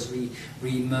 etc., that was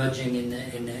re-emerging in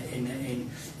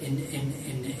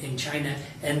China,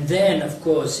 and then, of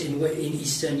course, in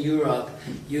Eastern Europe,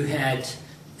 you had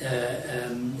a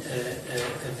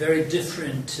very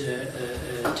different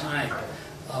type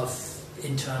of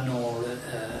internal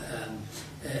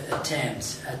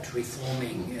attempts at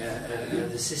reforming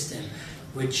the system,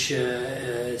 which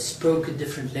spoke a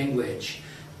different language,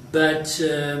 but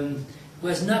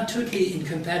was not totally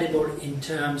incompatible in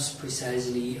terms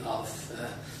precisely of,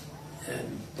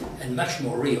 and much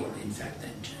more real, in fact,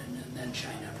 than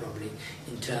China, probably,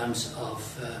 in terms of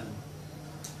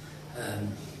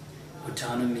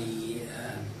autonomy,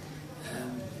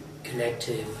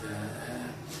 collective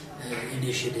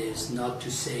initiatives, not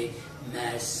to say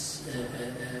mass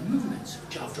movements,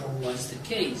 which after all was the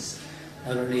case,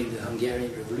 not only in the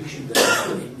Hungarian Revolution, but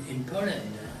in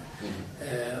Poland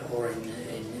or in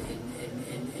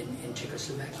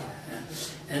Czechoslovakia.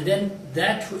 And then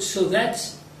that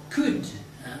could,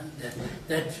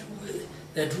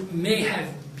 that may have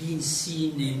been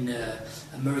seen in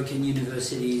American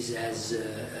universities as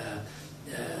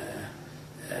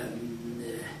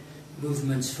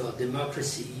movements for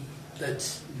democracy,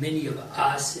 but many of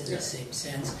us, in the same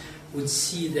sense, would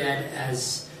see that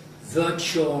as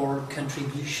virtual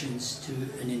contributions to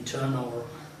an internal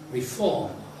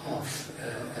reform of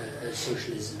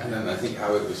socialism. And then I think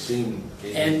how it was seen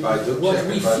and by Dutch what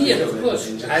we feared, of course,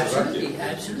 absolutely.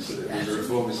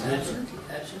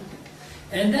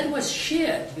 And that was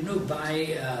shared,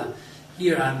 by,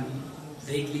 here I'm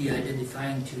vaguely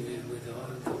identifying with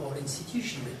the whole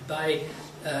institution, but by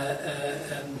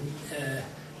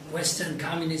Western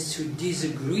communists who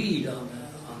disagreed on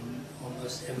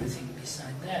almost everything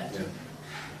beside that. Yeah.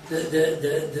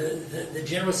 The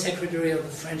General Secretary of the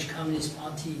French Communist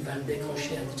Party,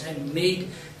 Valdez-Crochet, at the time, made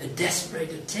a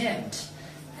desperate attempt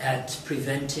at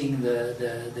preventing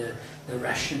the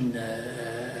Russian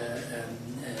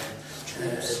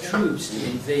troops to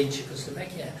invade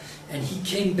Czechoslovakia. And he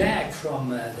came back from,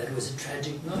 that was a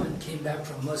tragic moment, came back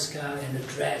from Moscow and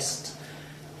addressed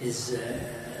his,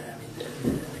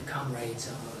 the comrades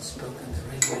who spoke on the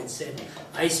radio and said,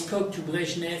 I spoke to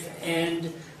Brezhnev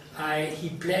and he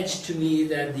pledged to me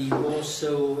that the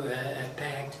Warsaw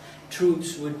Pact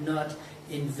troops would not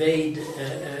invade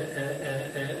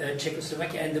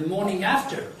Czechoslovakia. And the morning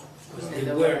after, because they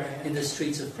were in the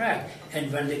streets of Prague, and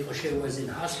Valdez-Crochet was in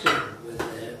hospital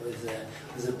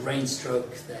with a brain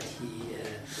stroke that he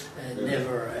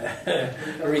never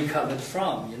recovered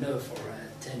from, for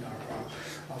 10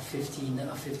 or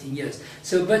 15 years.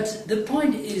 So, but the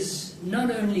point is not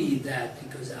only that,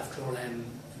 because after all I'm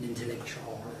an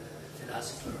intellectual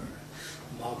philosopher,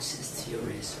 Marxist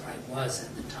theorist, or I was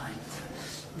at the time.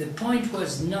 The point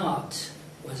was not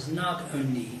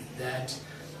only that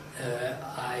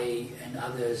I and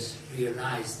others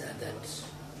realized at that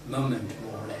moment,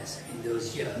 more or less, in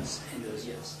those years,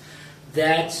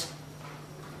 that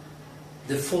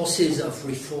the forces of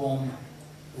reform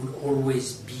would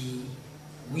always be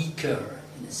weaker,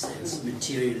 in a sense,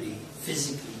 materially,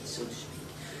 physically, so to speak,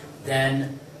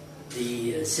 than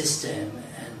the system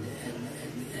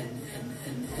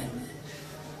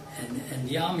and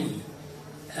the army.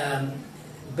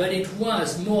 But it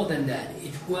was more than that.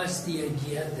 It was the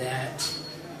idea that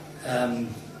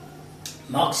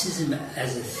Marxism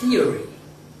as a theory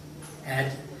had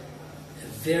a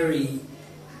very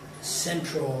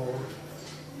central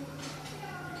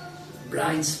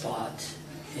blind spot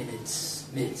in its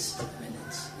midst,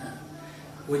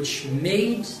 which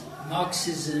made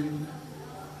Marxism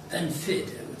unfit,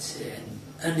 I would say, and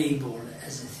unable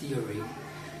as a theory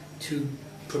to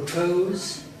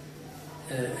propose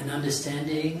an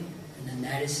understanding, an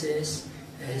analysis,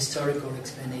 a historical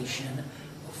explanation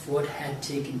of what had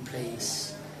taken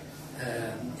place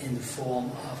in the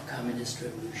form of communist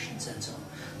revolutions and so on.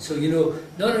 So,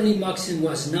 not only Marxism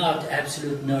was not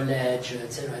absolute knowledge,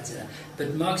 etc.,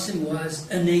 but Marxism was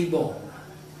unable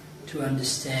to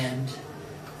understand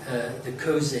the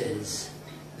causes,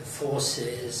 the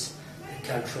forces, the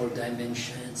cultural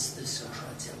dimensions, the social,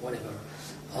 etc., whatever,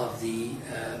 of the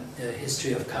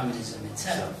history of communism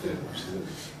itself. Yeah, absolutely.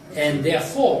 And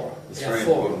therefore,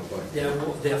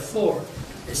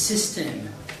 a system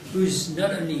whose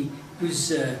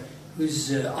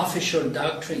official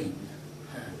doctrine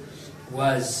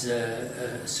was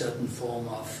a certain form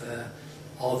of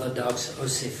orthodox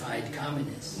ossified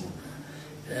communism,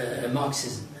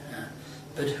 Marxism,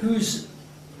 but whose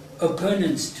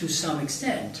opponents, to some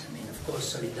extent, I mean, of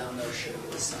course, Solidarność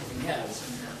was something else,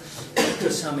 but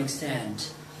to some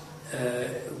extent,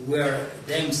 were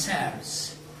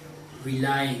themselves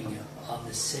relying on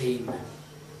the same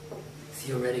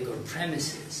theoretical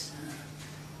premises,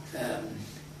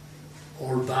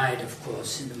 albeit, of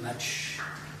course, in a much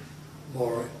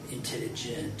more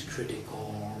intelligent,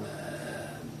 critical,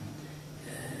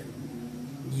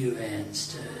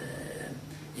 nuanced,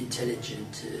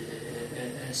 intelligent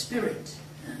spirit,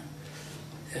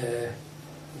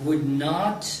 would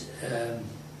not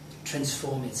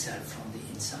transform itself from the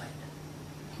inside.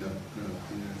 No.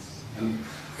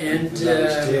 And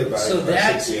so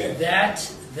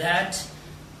that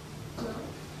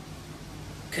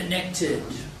connected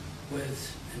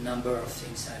with a number of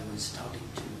things I was starting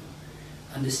to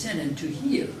understand and to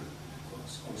hear, of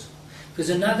course, also. Because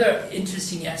another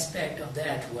interesting aspect of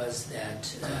that was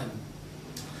that,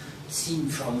 seen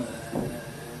from a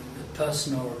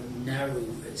personal, narrow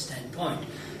standpoint,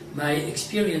 my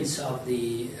experience of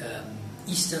the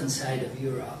eastern side of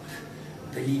Europe,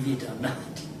 believe it or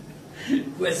not,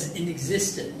 was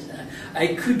inexistent.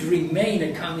 I could remain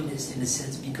a communist in a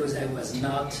sense because I was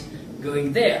not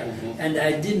going there, and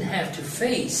I didn't have to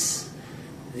face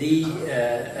the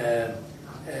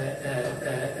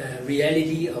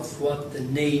reality of what the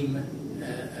name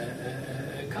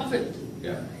covered.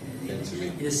 Yeah,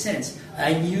 in a sense,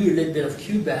 I knew a little bit of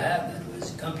Cuba. That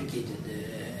was a complicated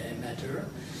matter.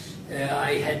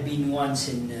 I had been once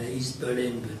in East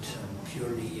Berlin, but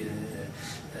purely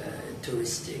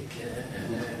touristic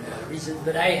reason.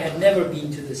 But I had never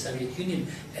been to the Soviet Union,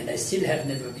 and I still have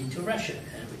never been to Russia,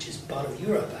 which is part of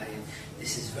Europe.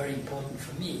 This is very important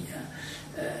for me.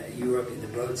 Europe in the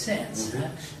broad sense.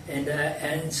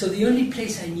 And so the only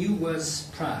place I knew was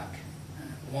Prague.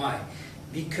 Why?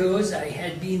 Because I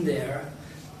had been there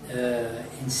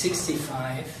in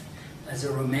 '65 as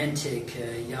a romantic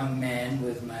young man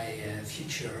with my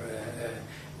future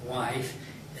wife,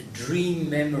 a dream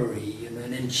memory,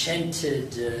 an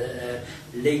enchanted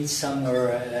late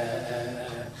summer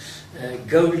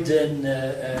golden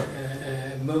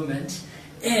moment,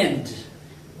 and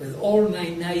with all my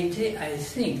naivete, I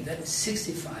think that at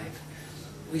 65,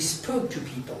 we spoke to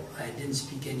people. I didn't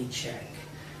speak any Czech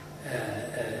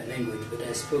language, but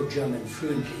I spoke German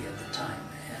fluently at the time,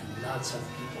 and lots of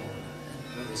people,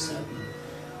 with a certain,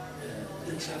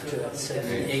 after a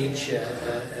certain age,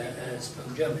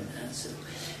 spoke German.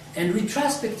 And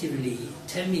retrospectively,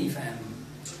 tell me if I'm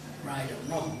right or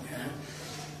wrong,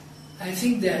 I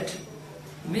think that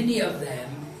many of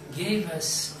them gave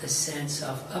us a sense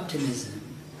of optimism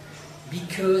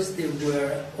because they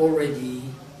were already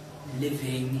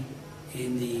living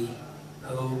in the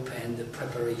hope and the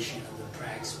preparation of the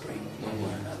Prague Spring, one way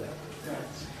or another.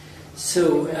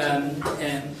 So,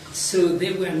 so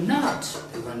they were not,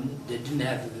 they didn't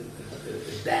have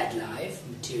a bad life,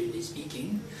 materially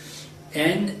speaking,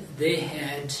 and they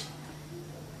had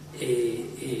a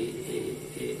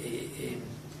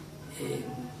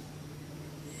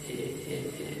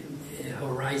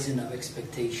horizon of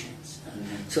expectations.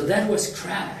 So that was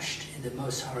crashed in the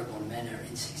most horrible manner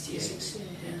in '68.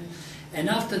 Yeah. And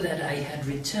after that, I had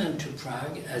returned to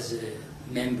Prague as a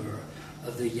member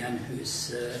of the Jan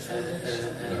Hus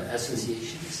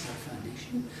Association, it's not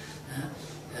foundation.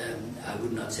 I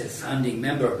would not say founding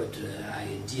member, but I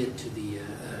adhered to the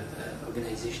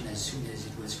organization as soon as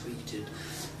it was created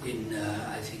in,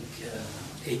 I think,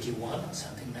 '81 or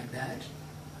something like that.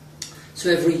 So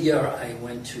every year I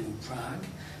went to Prague,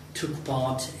 took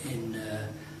part in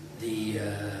the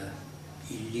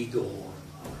illegal,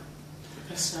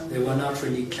 they were not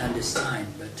really clandestine,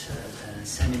 but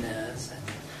seminars, and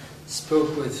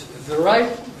spoke with a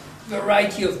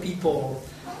variety of people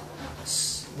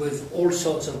with all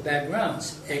sorts of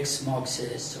backgrounds,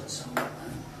 ex-Marxists or some,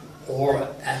 or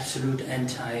absolute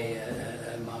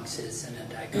Marxists and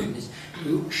anti-communists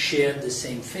who shared the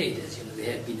same fate. As you know, they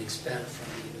had been expelled from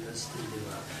the university. They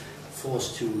were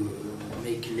forced to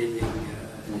make a living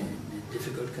in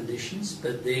difficult conditions,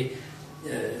 but they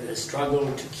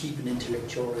struggled to keep an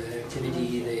intellectual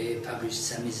activity. They published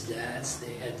semizdats.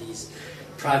 They had these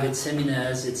private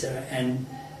seminars, etc. And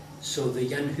so the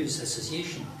Jan Hus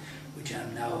Association, which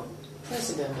I'm now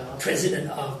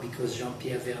president of because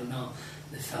Jean-Pierre Vernant,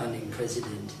 the founding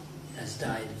president, has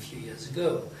died a few years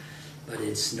ago. But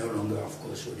it's no longer, of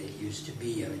course, what it used to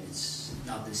be. I mean, it's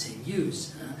not the same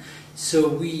use. So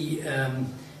we,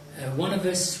 one of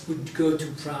us would go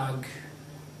to Prague,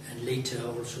 and later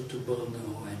also to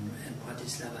Brno and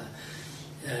Bratislava,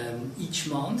 each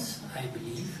month, I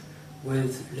believe,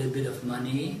 with a little bit of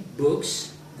money,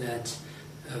 books that,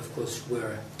 of course,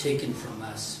 were taken from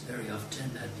us very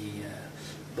often at the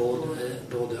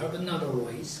border, but not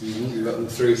always. You got them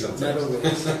through sometimes. Not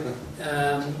always.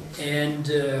 And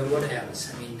what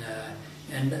else? I mean,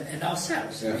 and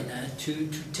ourselves. Yeah. I mean, to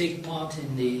take part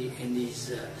in these,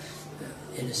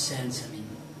 in a sense, I mean,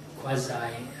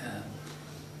 quasi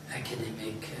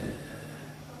academic.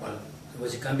 Well, it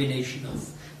was a combination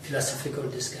of philosophical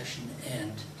discussion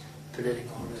and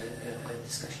political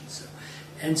discussion.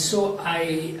 So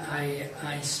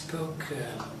I spoke.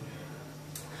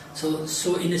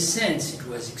 So in a sense, it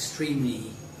was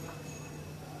extremely.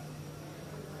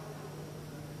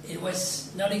 It was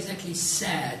not exactly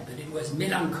sad, but it was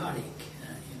melancholic,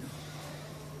 you know.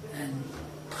 And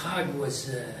Prague was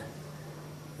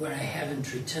where I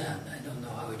haven't returned. I don't know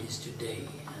how it is today.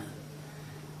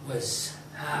 Was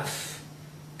half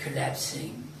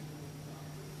collapsing.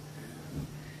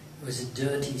 It was a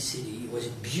dirty city. It was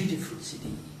a beautiful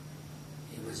city.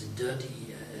 It was a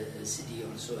dirty city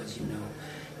also, as you know,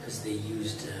 because they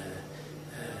used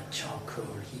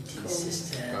charcoal heating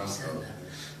systems and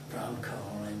brown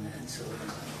coal and so on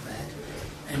and all that.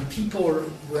 And people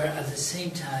were at the same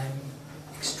time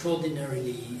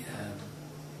extraordinarily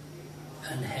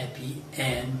unhappy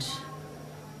and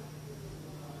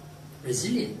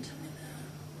resilient.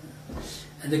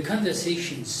 And the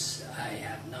conversations I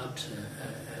have not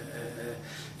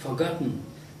forgotten,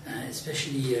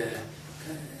 especially I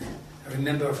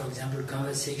remember, for example, a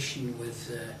conversation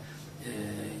with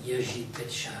Jerzy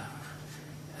Petchar,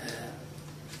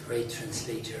 great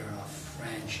translator of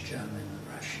French, German,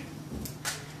 Russian.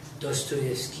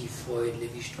 Dostoevsky, Freud,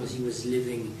 Levi-Strauss. He was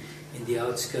living in the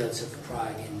outskirts of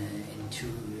Prague in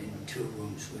two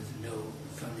rooms with no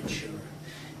furniture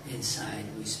inside.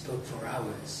 We spoke for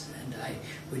hours, and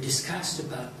we discussed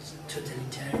about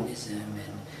totalitarianism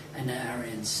and Hannah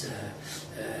Arendt's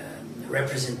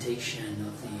representation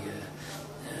of the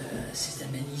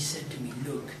system. And he said to me,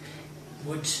 "Look,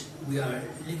 what we are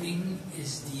living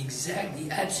is the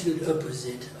absolute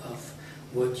opposite of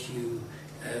what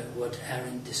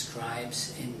Arendt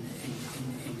describes in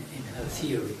her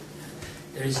theory.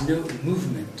 There is no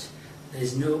movement. There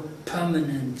is no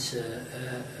permanent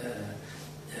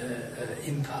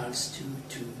impulse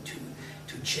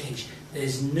to change. There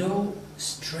is no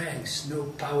strength, no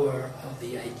power of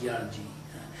the ideology.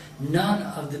 None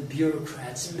of the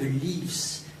bureaucrats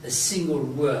believes a single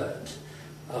word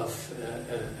of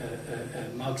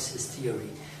Marxist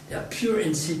theory. They are pure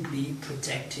and simply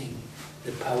protecting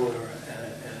the power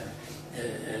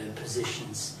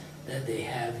positions that they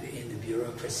have in the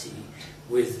bureaucracy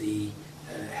with the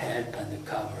help and the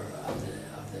cover of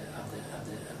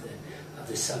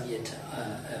the Soviet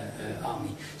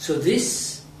army." So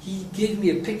this, he gave me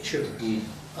a picture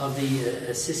of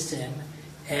the system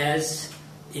as,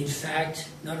 in fact,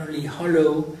 not only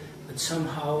hollow, but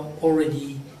somehow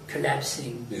already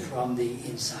collapsing from the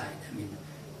inside. I mean,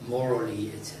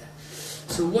 morally, it's.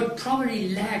 So what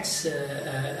probably lacks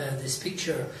this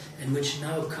picture, and which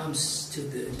now comes to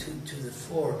the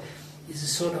fore, is a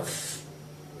sort of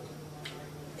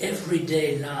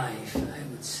everyday life, I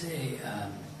would say,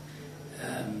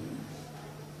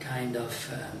 kind of.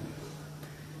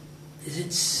 Is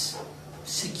it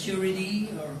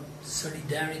security or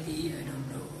solidarity? I don't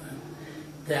know.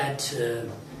 That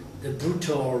the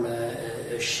brutal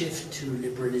shift to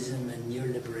liberalism and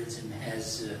neoliberalism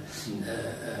has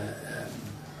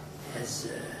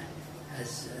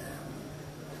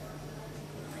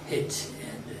hit,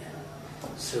 and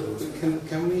so.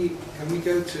 Can we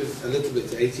go to a little bit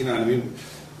to 89? I mean,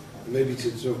 maybe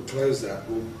to sort of close that.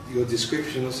 Well, your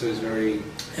description also is very.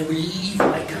 And we leave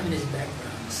my communist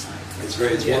background aside. It's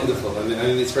wonderful. I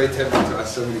mean, it's very tempting to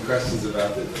ask so many questions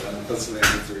about it, but I'm constantly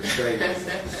having to restrain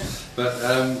myself.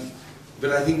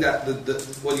 But I think that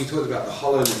what you talked about, the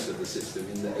hollowness of the system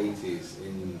in the 80s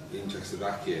in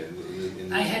Czechoslovakia.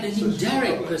 I had an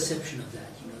indirect perception of that.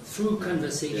 You know, through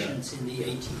conversations in the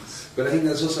 80s. But I think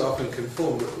that's also often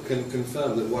confirmed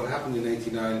that what happened in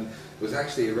 '89 was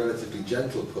actually a relatively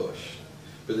gentle push,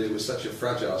 but it was such a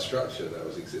fragile structure that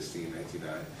was existing in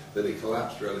 '89 that it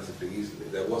collapsed relatively easily.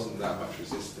 There wasn't that much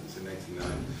resistance in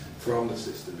 '89 from the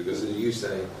system, because, as you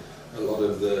say, a lot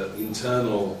of the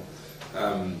internal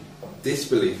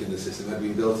disbelief in the system had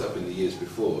been built up in the years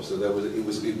before. So it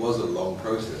was a long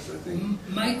process, I think.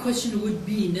 My question would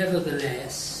be,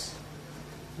 nevertheless,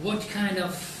 what kind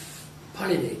of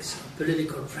politics, or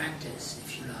political practice,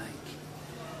 if you like,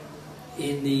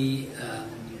 in the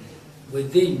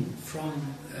within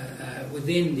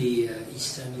the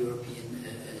Eastern European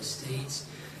states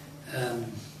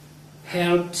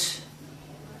helped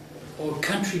or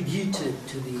contributed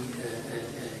to the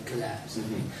collapse.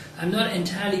 I'm not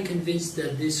entirely convinced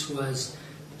that this was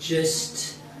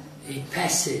just a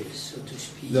passive, so to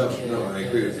speak, I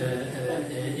agree with you.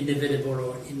 inevitable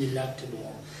or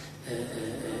ineluctable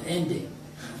ending.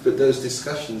 But those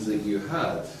discussions that you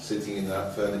had sitting in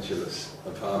that furnitureless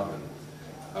apartment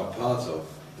are part of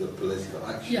the political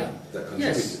action that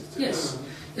contributed to it.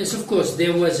 Yes, of course,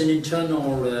 there was an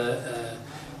internal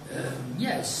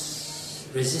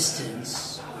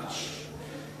resistance which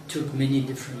took many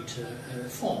different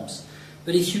forms.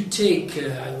 But if you take,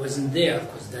 I wasn't there, of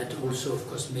course, that also, of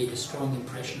course, made a strong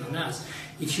impression on us.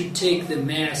 If you take the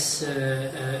mass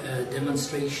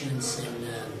demonstrations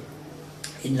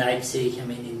in Leipzig, I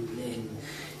mean,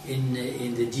 in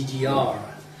the DDR,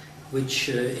 which,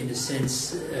 in a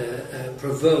sense,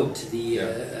 provoked the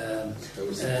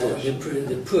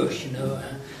push, you know.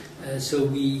 So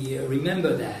we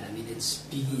remember that. I mean,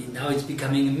 now it's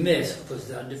becoming a myth. Of course,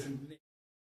 there are different